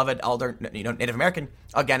mocked a beloved elder, Native American.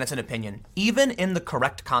 Again, it's an opinion. Even in the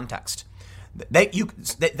correct context. They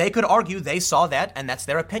could argue they saw that, and that's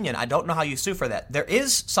their opinion. I don't know how you sue for that. There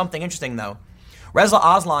is something interesting, though. Resla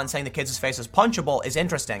Aslan saying the kid's face is punchable is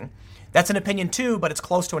interesting. That's an opinion, too, but it's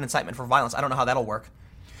close to an incitement for violence. I don't know how that'll work.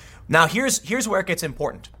 Now, here's where it gets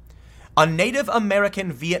important. A Native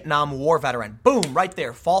American Vietnam War veteran. Boom, right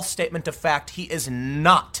there. False statement of fact. He is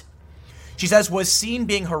not. She says, was seen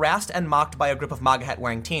being harassed and mocked by a group of MAGA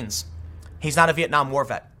hat-wearing teens. He's not a Vietnam War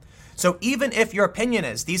vet. So even if your opinion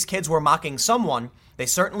is these kids were mocking someone, they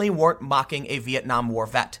certainly weren't mocking a Vietnam War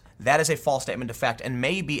vet. That is a false statement of fact and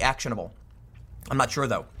may be actionable. I'm not sure,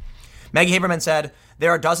 though. Maggie Haberman said, there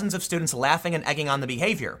are dozens of students laughing and egging on the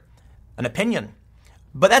behavior. An opinion.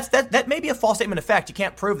 But that may be a false statement of fact. You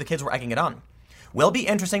can't prove the kids were egging it on. Will be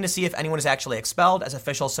interesting to see if anyone is actually expelled, as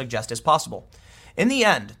officials suggest is possible. In the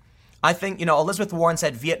end, I think, Elizabeth Warren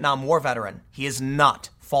said Vietnam War veteran. He is not.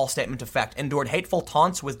 False statement of fact. Endured hateful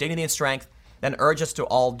taunts with dignity and strength, then urged us to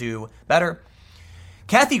all do better.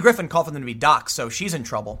 Kathy Griffin called for them to be doxxed, so she's in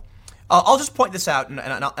trouble. I'll just point this out, and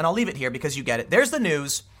I'll leave it here because you get it. There's the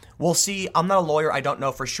news. We'll see. I'm not a lawyer. I don't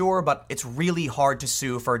know for sure, but it's really hard to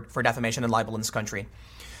sue for defamation and libel in this country.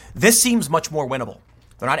 This seems much more winnable.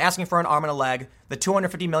 They're not asking for an arm and a leg. The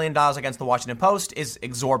 $250 million against the Washington Post is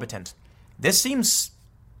exorbitant. This seems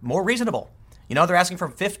more reasonable. They're asking for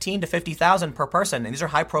 $15,000 to $50,000 per person, and these are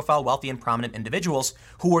high-profile, wealthy, and prominent individuals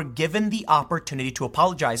who were given the opportunity to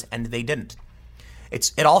apologize, and they didn't.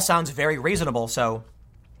 It all sounds very reasonable, so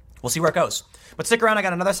we'll see where it goes. But stick around, I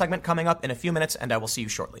got another segment coming up in a few minutes, and I will see you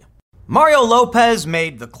shortly. Mario Lopez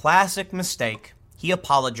made the classic mistake. He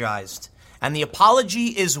apologized, and the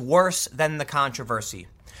apology is worse than the controversy.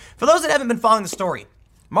 For those that haven't been following the story,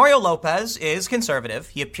 Mario Lopez is conservative.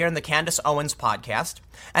 He appeared in the Candace Owens podcast,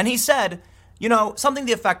 and he said, something to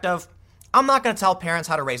the effect of, I'm not going to tell parents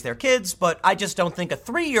how to raise their kids, but I just don't think a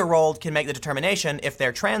 3-year-old can make the determination if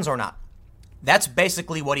they're trans or not. That's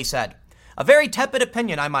basically what he said. A very tepid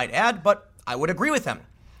opinion, I might add, but I would agree with him.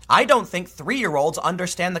 I don't think 3-year-olds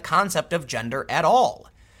understand the concept of gender at all.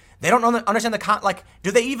 They don't understand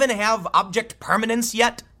do they even have object permanence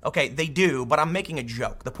yet? Okay, they do, but I'm making a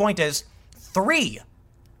joke. The point is,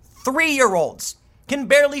 3-year-olds can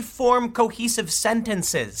barely form cohesive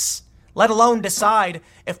sentences, let alone decide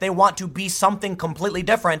if they want to be something completely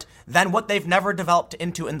different than what they've never developed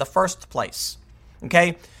into in the first place.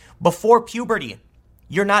 Okay? Before puberty,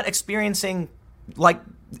 you're not experiencing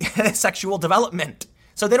sexual development.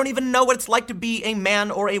 So they don't even know what it's like to be a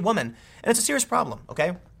man or a woman. And it's a serious problem,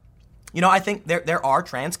 okay? I think there are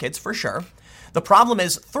trans kids for sure. The problem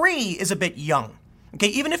is 3 is a bit young. Okay,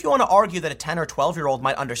 even if you want to argue that a 10 or 12-year-old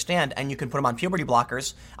might understand and you can put them on puberty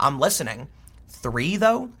blockers, I'm listening. 3,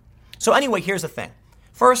 though? So anyway, here's the thing.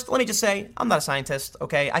 First, let me just say, I'm not a scientist,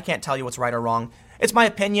 okay? I can't tell you what's right or wrong. It's my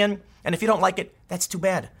opinion, and if you don't like it, that's too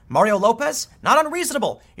bad. Mario Lopez, not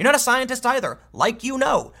unreasonable. You're not a scientist either, like you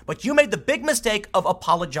know, but you made the big mistake of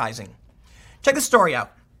apologizing. Check this story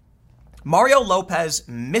out. Mario Lopez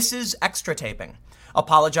misses extra taping,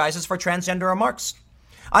 apologizes for transgender remarks.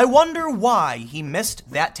 I wonder why he missed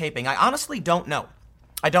that taping. I honestly don't know.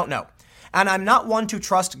 I don't know. And I'm not one to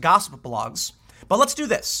trust gossip blogs, but let's do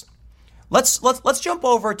this. Let's jump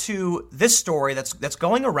over to this story that's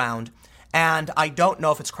going around, and I don't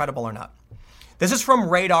know if it's credible or not. This is from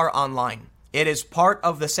Radar Online. It is part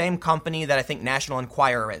of the same company that I think National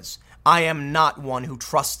Enquirer is. I am not one who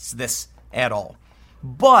trusts this at all.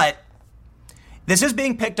 But this is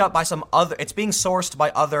being picked up by it's being sourced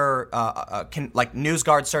by other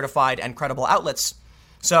NewsGuard certified and credible outlets.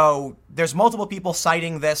 So there's multiple people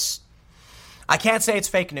citing this. I can't say it's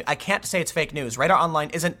fake news. Radar Online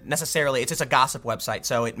isn't necessarily, it's just a gossip website,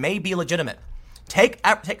 so it may be legitimate. Take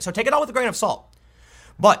it all with a grain of salt.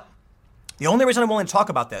 But the only reason I'm willing to talk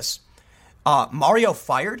about this, Mario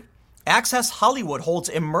fired, Access Hollywood holds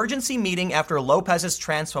emergency meeting after Lopez's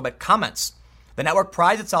transphobic comments. The network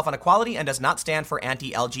prides itself on equality and does not stand for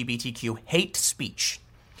anti-LGBTQ hate speech.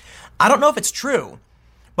 I don't know if it's true,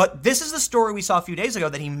 but this is the story we saw a few days ago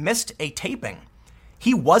that he missed a taping.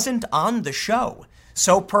 He wasn't on the show,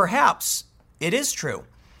 so perhaps it is true.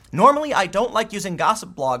 Normally, I don't like using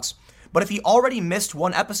gossip blogs, but if he already missed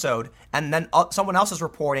one episode and then someone else is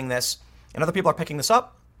reporting this and other people are picking this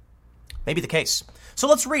up, maybe the case. So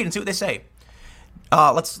let's read and see what they say.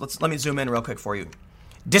 Let me zoom in real quick for you.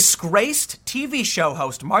 Disgraced TV show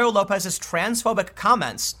host Mario Lopez's transphobic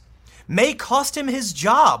comments may cost him his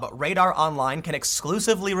job, Radar Online can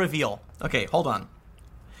exclusively reveal. Okay, hold on.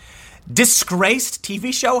 Disgraced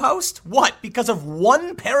TV show host? What? Because of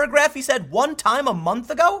one paragraph he said one time a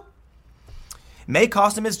month ago? May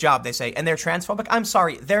cost him his job, they say, and they're transphobic? I'm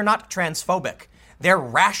sorry, they're not transphobic. They're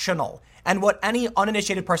rational. And what any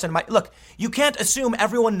uninitiated person might... Look, you can't assume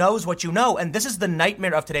everyone knows what you know, and this is the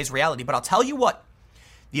nightmare of today's reality. But I'll tell you what,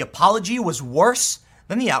 the apology was worse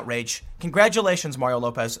than the outrage. Congratulations, Mario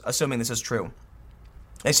Lopez, assuming this is true.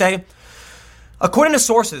 They say, according to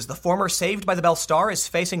sources, the former Saved by the Bell star is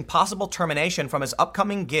facing possible termination from his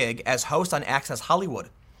upcoming gig as host on Access Hollywood.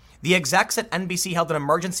 The execs at NBC held an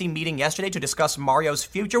emergency meeting yesterday to discuss Mario's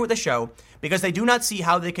future with the show because they do not see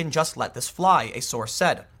how they can just let this fly, a source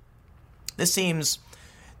said. This seems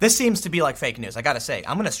to be like fake news. I gotta say,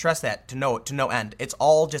 I'm gonna stress that to no end. It's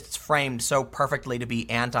all just framed so perfectly to be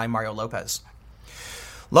anti-Mario Lopez.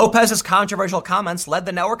 Lopez's controversial comments led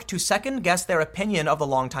the network to second guess their opinion of the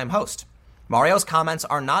longtime host. Mario's comments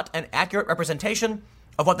are not an accurate representation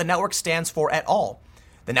of what the network stands for at all.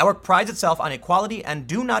 The network prides itself on equality and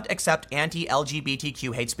do not accept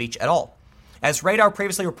anti-LGBTQ hate speech at all. As Radar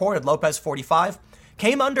previously reported, Lopez, 45,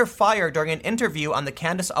 came under fire during an interview on the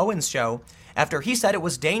Candace Owens show after he said it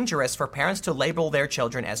was dangerous for parents to label their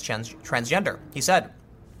children as transgender. He said,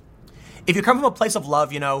 if you come from a place of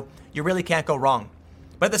love, you really can't go wrong.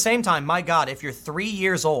 But at the same time, my God, if you're 3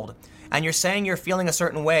 years old and you're saying you're feeling a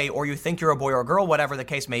certain way or you think you're a boy or a girl, whatever the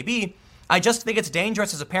case may be, I just think it's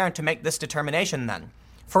dangerous as a parent to make this determination then.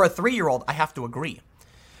 For a 3-year-old, I have to agree.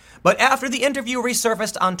 But after the interview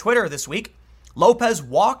resurfaced on Twitter this week, Lopez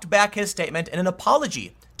walked back his statement in an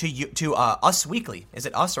apology to Us Weekly. Is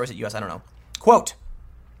it Us or is it US? I don't know. Quote,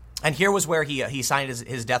 and here was where he signed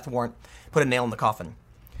his death warrant, put a nail in the coffin.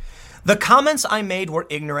 The comments I made were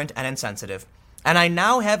ignorant and insensitive, and I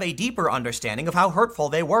now have a deeper understanding of how hurtful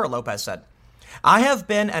they were, Lopez said. I have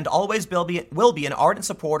been and always will be an ardent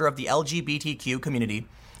supporter of the LGBTQ community,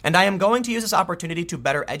 and I am going to use this opportunity to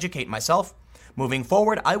better educate myself. Moving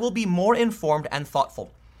forward, I will be more informed and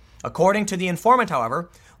thoughtful. According to the informant, however,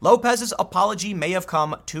 Lopez's apology may have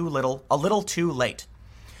come a little too late.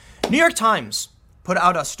 New York Times put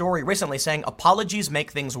out a story recently saying apologies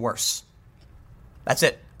make things worse. That's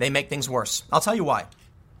it. They make things worse. I'll tell you why.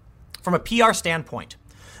 From a PR standpoint,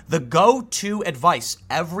 The go-to advice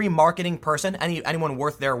every marketing person, anyone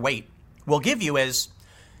worth their weight, will give you is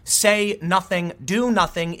say nothing, do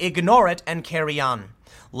nothing, ignore it, and carry on.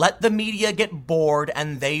 Let the media get bored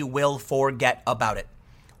and they will forget about it.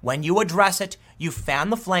 When you address it, you fan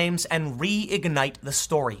the flames and reignite the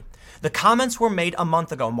story. The comments were made a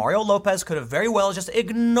month ago. Mario Lopez could have very well just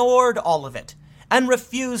ignored all of it and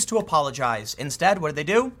refused to apologize. Instead, what did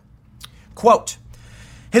they do? Quote,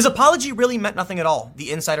 his apology really meant nothing at all, the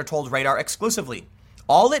insider told Radar exclusively.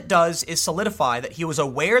 All it does is solidify that he was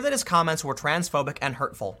aware that his comments were transphobic and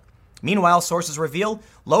hurtful. Meanwhile, sources reveal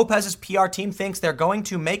Lopez's PR team thinks they're going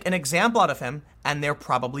to make an example out of him, and they're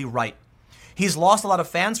probably right. He's lost a lot of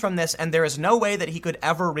fans from this, and there is no way that he could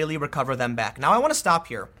ever really recover them back. Now, I want to stop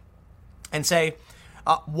here and say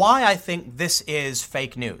why I think this is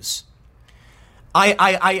fake news.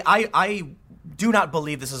 I do not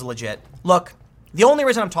believe this is legit. Look, the only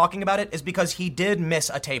reason I'm talking about it is because he did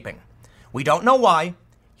miss a taping. We don't know why.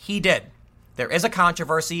 He did. There is a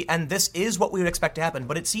controversy, and this is what we would expect to happen,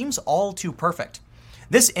 but it seems all too perfect.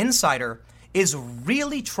 This insider is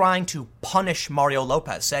really trying to punish Mario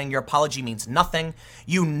Lopez, saying your apology means nothing.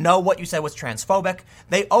 You know what you said was transphobic.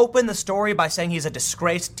 They open the story by saying he's a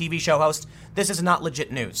disgraced TV show host. This is not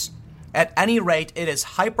legit news. At any rate, it is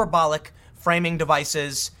hyperbolic framing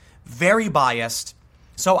devices, very biased.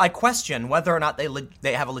 So I question whether or not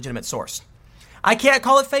they have a legitimate source. I can't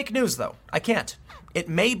call it fake news, though. I can't. It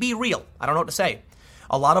may be real. I don't know what to say.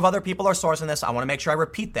 A lot of other people are sourcing this. I want to make sure I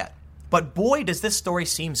repeat that. But boy, does this story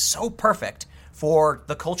seem so perfect for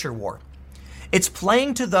the culture war. It's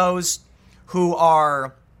playing to those who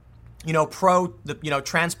are,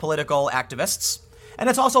 trans political activists. And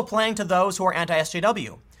it's also playing to those who are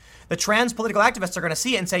anti-SJW. The trans political activists are going to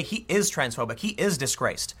see it and say he is transphobic, he is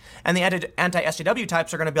disgraced. And the anti-SJW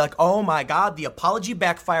types are going to be like, oh my God, the apology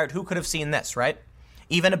backfired. Who could have seen this, right?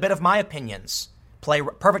 Even a bit of my opinions play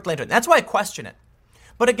perfectly into it. That's why I question it.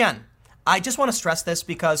 But again, I just want to stress this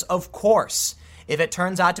because, of course, if it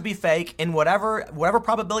turns out to be fake, in whatever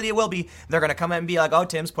probability it will be, they're going to come in and be like, oh,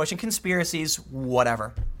 Tim's pushing conspiracies,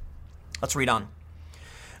 whatever. Let's read on.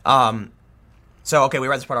 Okay, we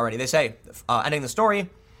read this part already. They say, ending the story,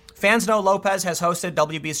 fans know Lopez has hosted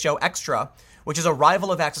WB's show Extra, which is a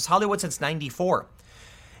rival of Access Hollywood since '94.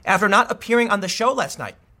 After not appearing on the show last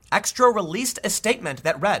night, Extra released a statement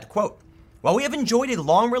that read, quote, while we have enjoyed a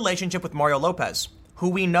long relationship with Mario Lopez, who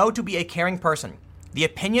we know to be a caring person, the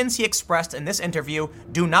opinions he expressed in this interview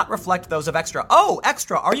do not reflect those of Extra. Oh,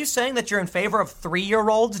 Extra, are you saying that you're in favor of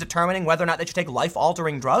 3-year-olds determining whether or not they should take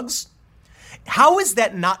life-altering drugs? How is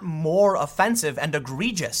that not more offensive and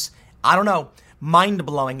egregious? I don't know.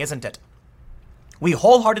 Mind-blowing, isn't it? We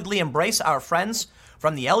wholeheartedly embrace our friends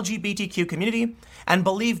from the LGBTQ community and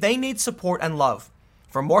believe they need support and love.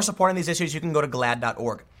 For more support on these issues, you can go to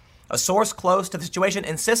glad.org. A source close to the situation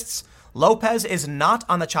insists Lopez is not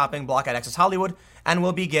on the chopping block at Access Hollywood and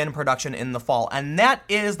will begin production in the fall. And that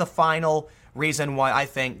is the final reason why I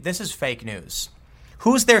think this is fake news.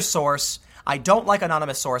 Who's their source? I don't like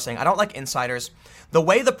anonymous sourcing. I don't like insiders. The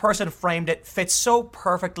way the person framed it fits so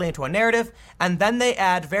perfectly into a narrative, and then they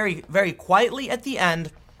add very, very quietly at the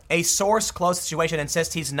end, a source close to the situation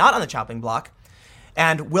insists he's not on the chopping block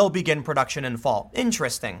and will begin production in fall.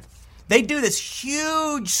 Interesting. They do this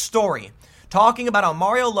huge story talking about how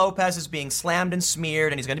Mario Lopez is being slammed and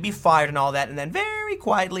smeared and he's going to be fired and all that, and then very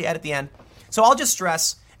quietly at the end. So I'll just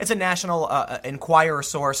stress, it's a National Enquirer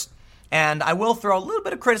source, and I will throw a little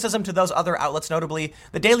bit of criticism to those other outlets, notably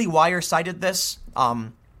the Daily Wire cited this.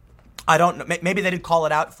 I don't know, maybe they did call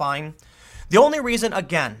it out, fine. The only reason,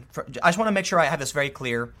 again, I just want to make sure I have this very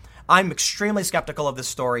clear, I'm extremely skeptical of this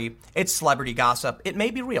story. It's celebrity gossip. It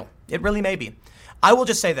may be real. It really may be. I will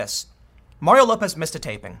just say this. Mario Lopez missed a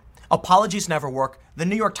taping. Apologies never work. The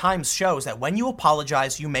New York Times shows that when you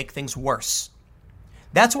apologize, you make things worse.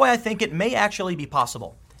 That's why I think it may actually be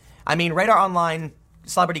possible. I mean, Radar Online,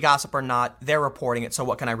 celebrity gossip or not, they're reporting it, so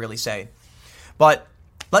what can I really say? But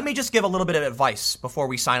let me just give a little bit of advice before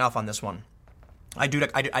we sign off on this one. I do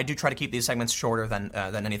try to keep these segments shorter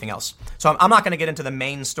than anything else. So I'm not going to get into the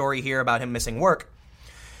main story here about him missing work.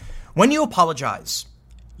 When you apologize,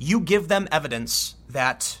 you give them evidence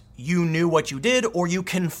that you knew what you did, or you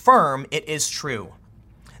confirm it is true.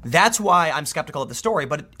 That's why I'm skeptical of the story,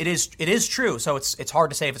 but it is true, so it's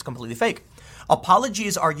hard to say if it's completely fake.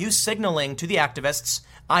 Apologies are you signaling to the activists,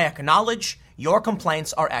 I acknowledge your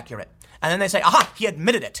complaints are accurate. And then they say, aha, he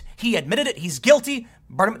admitted it. He admitted it. He's guilty.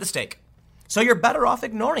 Burn him at the stake. So you're better off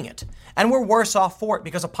ignoring it. And we're worse off for it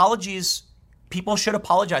because apologies, people should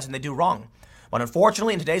apologize when they do wrong. But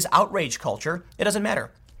unfortunately, in today's outrage culture, it doesn't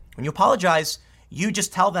matter. When you apologize, you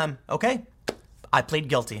just tell them, okay, I plead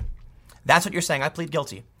guilty. That's what you're saying. I plead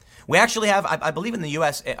guilty. We actually have, I believe in the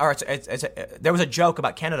U.S., there was a joke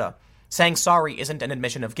about Canada. Saying sorry isn't an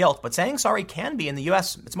admission of guilt, but saying sorry can be in the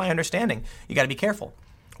U.S. It's my understanding. You got to be careful.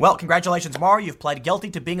 Well, congratulations, Mara. You've pled guilty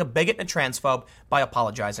to being a bigot and a transphobe by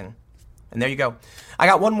apologizing. And there you go. I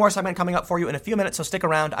got one more segment coming up for you in a few minutes, so stick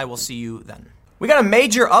around. I will see you then. We got a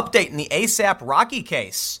major update in the A$AP Rocky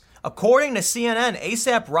case. According to CNN,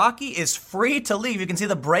 A$AP Rocky is free to leave. You can see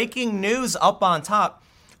the breaking news up on top.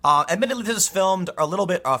 Admittedly, this is filmed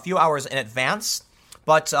a few hours in advance,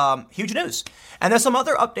 but huge news. And there's some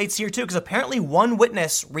other updates here too, because apparently one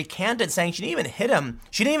witness recanted saying she didn't even hit him.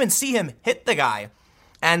 She didn't even see him hit the guy.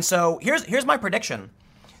 And so here's my prediction.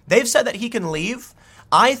 They've said that he can leave.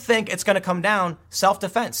 I think it's going to come down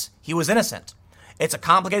self-defense. He was innocent. It's a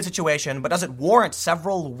complicated situation, but does it warrant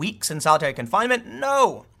several weeks in solitary confinement?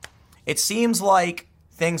 No. It seems like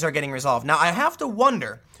things are getting resolved. Now, I have to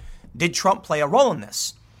wonder, did Trump play a role in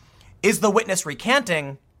this? Is the witness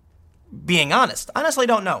recanting being honest? I honestly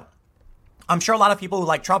don't know. I'm sure a lot of people who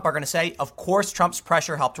like Trump are going to say, of course, Trump's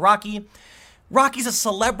pressure helped Rocky. Rocky's a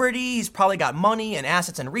celebrity. He's probably got money and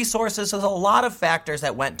assets and resources. So there's a lot of factors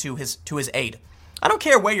that went to his aid. I don't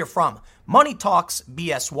care where you're from. Money talks,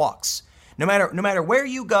 BS walks. No matter where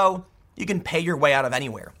you go, you can pay your way out of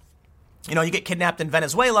anywhere. You know, you get kidnapped in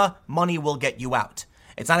Venezuela, money will get you out.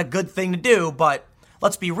 It's not a good thing to do, but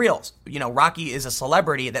let's be real. You know, Rocky is a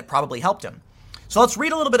celebrity that probably helped him. So let's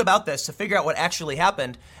read a little bit about this to figure out what actually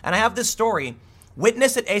happened. And I have this story.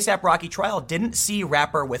 Witness at A$AP Rocky trial didn't see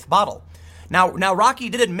rapper with bottle. Now Rocky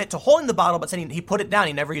did admit to holding the bottle, but said he put it down.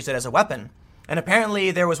 He never used it as a weapon. And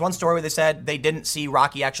apparently there was one story where they said they didn't see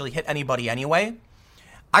Rocky actually hit anybody anyway.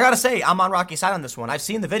 I gotta say, I'm on Rocky's side on this one. I've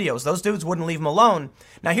seen the videos. Those dudes wouldn't leave him alone.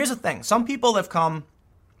 Now here's the thing. Some people have come,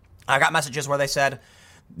 I got messages where they said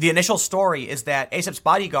the initial story is that A$AP's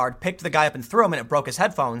bodyguard picked the guy up and threw him and it broke his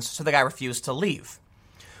headphones, so the guy refused to leave.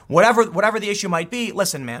 Whatever the issue might be,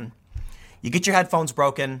 listen, man, you get your headphones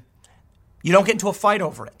broken. You don't get into a fight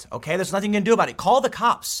over it, okay? There's nothing you can do about it. Call the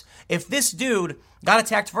cops. If this dude got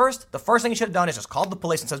attacked first, the first thing he should have done is just called the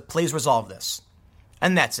police and said, please resolve this.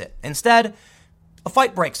 And that's it. Instead, a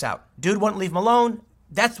fight breaks out. Dude wouldn't leave him alone.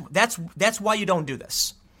 That's why you don't do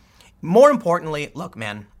this. More importantly, look,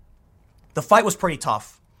 man, the fight was pretty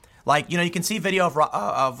tough. Like, you know, you can see video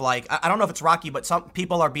of like, I don't know if it's Rocky, but some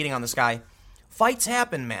people are beating on this guy. Fights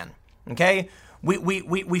happen, man. Okay?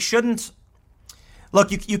 We shouldn't.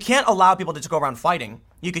 Look, you can't allow people to just go around fighting.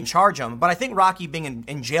 You can charge them, but I think Rocky being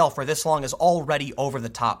in jail for this long is already over the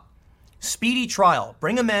top. Speedy trial.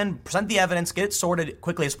 Bring him in, present the evidence, get it sorted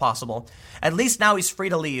quickly as possible. At least now he's free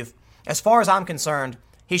to leave. As far as I'm concerned,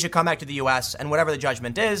 he should come back to the U.S., and whatever the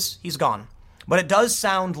judgment is, he's gone. But it does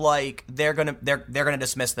sound like they're gonna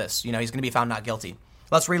dismiss this. You know, he's gonna be found not guilty.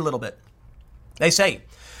 Let's read a little bit. They say,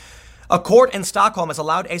 a court in Stockholm has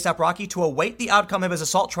allowed A$AP Rocky to await the outcome of his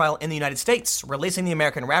assault trial in the United States, releasing the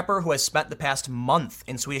American rapper who has spent the past month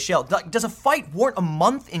in Swedish jail. Does a fight warrant a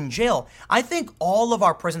month in jail? I think all of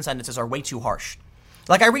our prison sentences are way too harsh.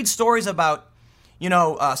 Like, I read stories about, you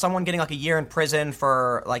know, someone getting like a year in prison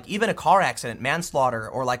for like even a car accident, manslaughter,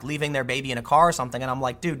 or like leaving their baby in a car or something. And I'm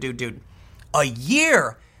like, dude, a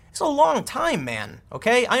year? It's a long time, man.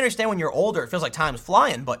 Okay? I understand when you're older, it feels like time's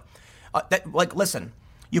flying, but listen.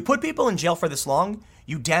 You put people in jail for this long,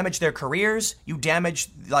 you damage their careers, you damage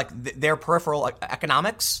like their peripheral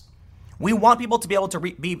economics. We want people to be able to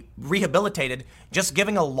be rehabilitated. Just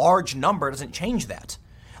giving a large number doesn't change that.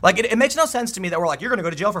 Like, it makes no sense to me that we're like, you're going to go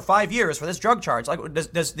to jail for 5 years for this drug charge. Like,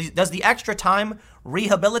 does the extra time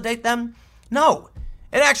rehabilitate them? No.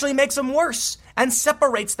 It actually makes them worse and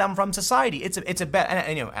separates them from society. It's a bad, and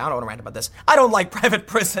anyway, I don't want to rant about this. I don't like private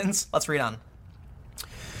prisons. Let's read on.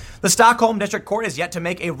 The Stockholm District Court is yet to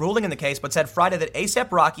make a ruling in the case, but said Friday that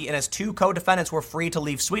A$AP Rocky and his two co-defendants were free to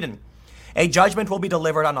leave Sweden. A judgment will be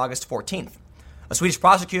delivered on August 14th. A Swedish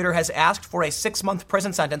prosecutor has asked for a 6-month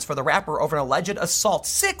prison sentence for the rapper over an alleged assault.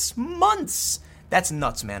 6 months! That's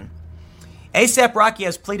nuts, man. A$AP Rocky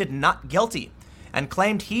has pleaded not guilty and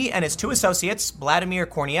claimed he and his two associates, Vladimir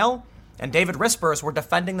Korniel and David Rispers, were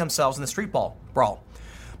defending themselves in the street brawl.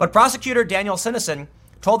 But prosecutor Daniel Sinison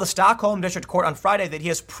told the Stockholm District Court on Friday that he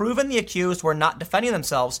has proven the accused were not defending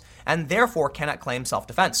themselves and therefore cannot claim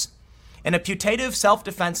self-defense. In a putative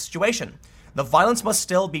self-defense situation, the violence must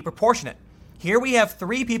still be proportionate. Here we have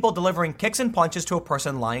 3 people delivering kicks and punches to a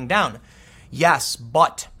person lying down. Yes,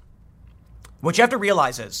 but what you have to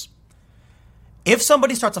realize is, if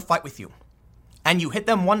somebody starts a fight with you and you hit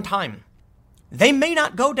them one time, they may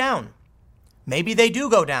not go down. Maybe they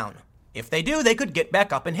do go down. If they do, they could get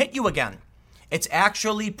back up and hit you again. it's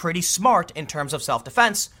actually pretty smart in terms of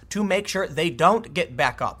self-defense to make sure they don't get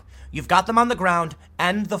back up. You've got them on the ground,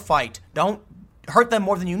 end the fight. Don't hurt them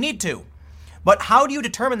more than you need to. But how do you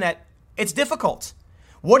determine that? It's difficult.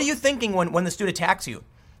 What are you thinking when this dude attacks you?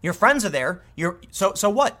 Your friends are there. So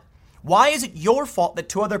what? Why is it your fault that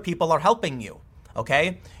two other people are helping you?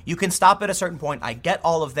 Okay? You can stop at a certain point. I get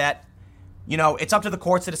all of that. You know, it's up to the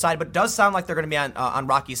courts to decide, but it does sound like they're going to be on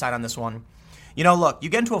Rocky's side on this one. You know, look, you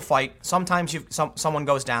get into a fight. Sometimes someone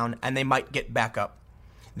goes down and they might get back up.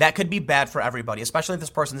 That could be bad for everybody, especially if this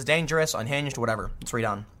person's dangerous, unhinged, whatever. Let's read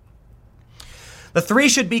on. The three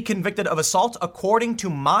should be convicted of assault according to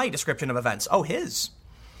my description of events. Oh, his.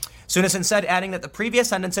 Suneson said, adding that the previous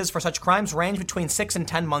sentences for such crimes range between 6 and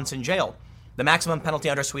 10 months in jail. The maximum penalty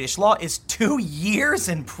under Swedish law is 2 years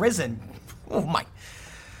in prison. Oh, my.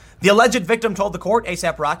 The alleged victim told the court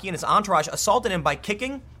ASAP Rocky and his entourage assaulted him by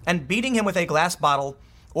kicking and beating him with a glass bottle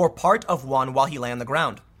or part of one while he lay on the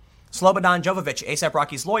ground. Slobodan Jovovic, ASAP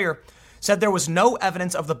Rocky's lawyer, said there was no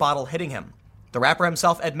evidence of the bottle hitting him. The rapper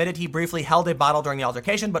himself admitted he briefly held a bottle during the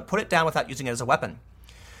altercation, but put it down without using it as a weapon.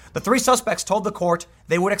 The three suspects told the court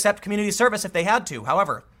they would accept community service if they had to.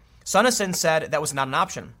 However, Suneson said that was not an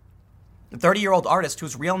option. The 30-year-old artist,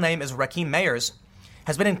 whose real name is Rakim Mayers,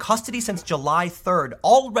 has been in custody since July 3rd,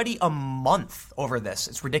 already a month over this.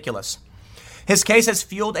 It's ridiculous. His case has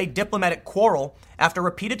fueled a diplomatic quarrel after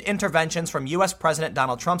repeated interventions from U.S. President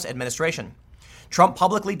Donald Trump's administration. Trump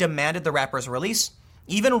publicly demanded the rapper's release,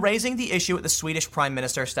 even raising the issue with the Swedish Prime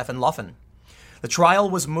Minister Stefan Löfven. The trial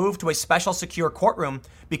was moved to a special secure courtroom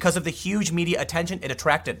because of the huge media attention it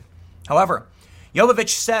attracted. However, Jovovic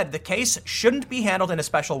said the case shouldn't be handled in a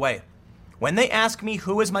special way. When they ask me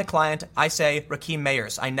who is my client, I say Rakim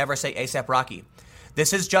Mayers. I never say ASAP Rocky.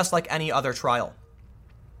 This is just like any other trial.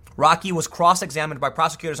 Rocky was cross-examined by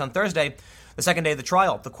prosecutors on Thursday, the second day of the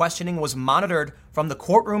trial. The questioning was monitored from the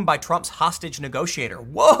courtroom by Trump's hostage negotiator.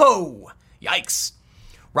 Whoa! Yikes.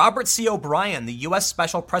 Robert C. O'Brien, the U.S.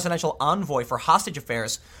 Special Presidential Envoy for Hostage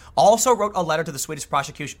Affairs, also wrote a letter to the Swedish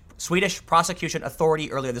Prosecution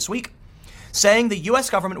Authority earlier this week, saying the U.S.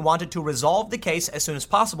 government wanted to resolve the case as soon as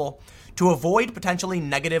possible to avoid potentially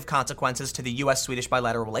negative consequences to the U.S.-Swedish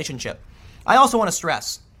bilateral relationship. I also want to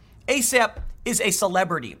stress, ASAP is a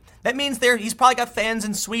celebrity. That means he's probably got fans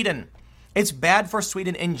in Sweden. It's bad for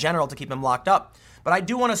Sweden in general to keep him locked up. But I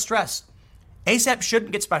do want to stress, ASAP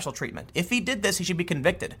shouldn't get special treatment. If he did this, he should be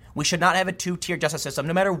convicted. We should not have a two-tier justice system,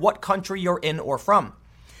 no matter what country you're in or from.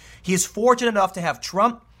 He is fortunate enough to have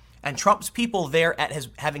Trump and Trump's people there at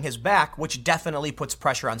having his back, which definitely puts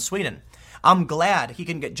pressure on Sweden. I'm glad he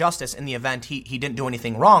can get justice in the event he didn't do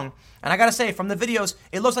anything wrong. And I gotta say, from the videos,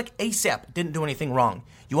 it looks like ASAP didn't do anything wrong.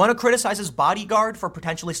 You want to criticize his bodyguard for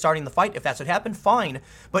potentially starting the fight? If that's what happened, fine.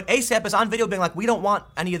 But ASAP is on video being like, we don't want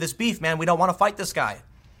any of this beef, man. We don't want to fight this guy.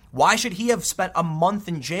 Why should he have spent a month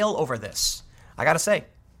in jail over this? I gotta say,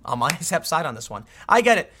 I'm on ASAP's side on this one. I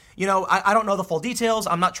get it. You know, I don't know the full details.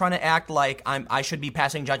 I'm not trying to act like I should be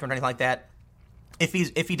passing judgment or anything like that. If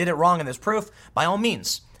he did it wrong and there's proof, by all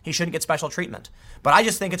means, he shouldn't get special treatment. But I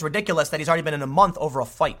just think it's ridiculous that he's already been in a month over a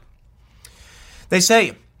fight. They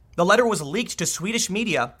say the letter was leaked to Swedish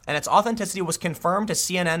media and its authenticity was confirmed to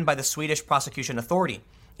CNN by the Swedish Prosecution Authority.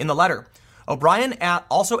 In the letter, O'Brien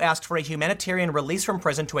also asked for a humanitarian release from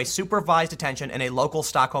prison to a supervised detention in a local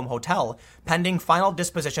Stockholm hotel, pending final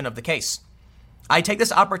disposition of the case. I take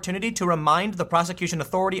this opportunity to remind the prosecution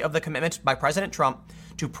authority of the commitment by President Trump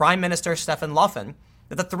to Prime Minister Stefan Löfven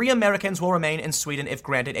that the three Americans will remain in Sweden if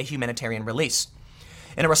granted a humanitarian release.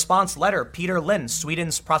 In a response letter, Peter Lind,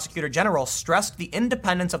 Sweden's prosecutor general, stressed the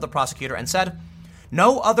independence of the prosecutor and said,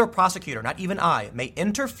 "No other prosecutor, not even I, may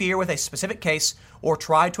interfere with a specific case or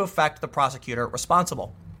try to affect the prosecutor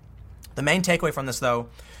responsible." The main takeaway from this, though,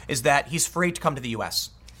 is that he's free to come to the U.S.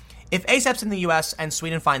 If ASAP's in the U.S. and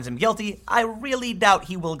Sweden finds him guilty, I really doubt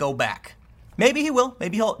he will go back. Maybe he will.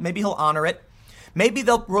 Maybe he'll honor it. Maybe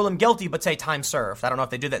they'll rule him guilty but say time served. I don't know if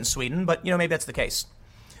they do that in Sweden, but maybe that's the case.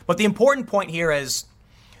 But the important point here is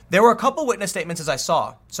there were a couple witness statements as I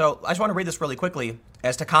saw. So I just want to read this really quickly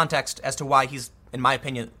as to context as to why he's, in my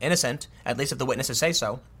opinion, innocent, at least if the witnesses say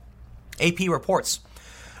so. AP reports,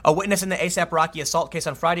 a witness in the ASAP Rocky assault case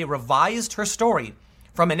on Friday revised her story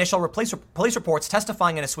from initial police reports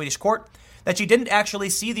testifying in a Swedish court that she didn't actually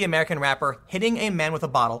see the American rapper hitting a man with a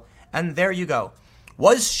bottle. And there you go.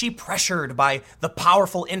 Was she pressured by the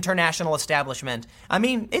powerful international establishment? I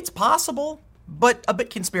mean, it's possible, but a bit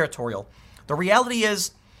conspiratorial. The reality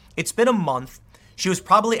is, it's been a month. She was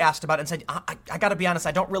probably asked about it and said, I got to be honest,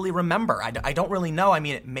 I don't really remember. I don't really know. I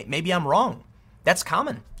mean, maybe I'm wrong. That's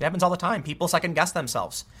common. It happens all the time. People second guess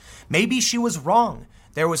themselves. Maybe she was wrong.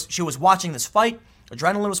 She was watching this fight.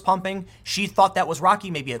 Adrenaline was pumping. She thought that was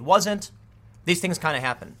Rocky. Maybe it wasn't. These things kind of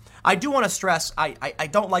happen. I do want to stress, I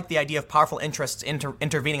don't like the idea of powerful interests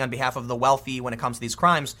intervening on behalf of the wealthy when it comes to these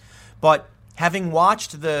crimes. But having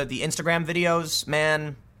watched the Instagram videos,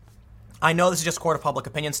 man, I know this is just court of public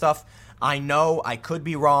opinion stuff. I know I could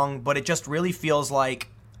be wrong, but it just really feels like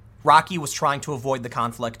Rocky was trying to avoid the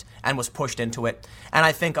conflict and was pushed into it. And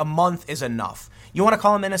I think a month is enough. You want to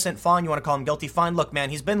call him innocent, fine. You want to call him guilty, fine. Look,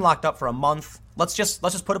 man, he's been locked up for a month. Let's just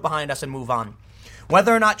put it behind us and move on.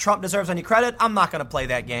 Whether or not Trump deserves any credit, I'm not going to play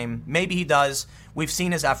that game. Maybe he does. We've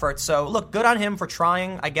seen his efforts. So, look, good on him for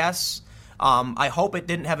trying, I guess. I hope it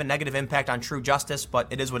didn't have a negative impact on true justice, but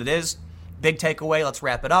it is what it is. Big takeaway. Let's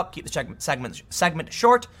wrap it up. Keep the segment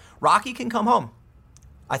short. Rocky can come home.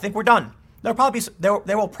 I think we're done. There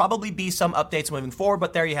will probably be some updates moving forward,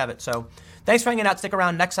 but there you have it. So thanks for hanging out. Stick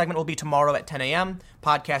around. Next segment will be tomorrow at 10 a.m.,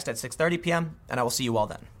 podcast at 6:30 p.m., and I will see you all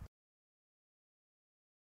then.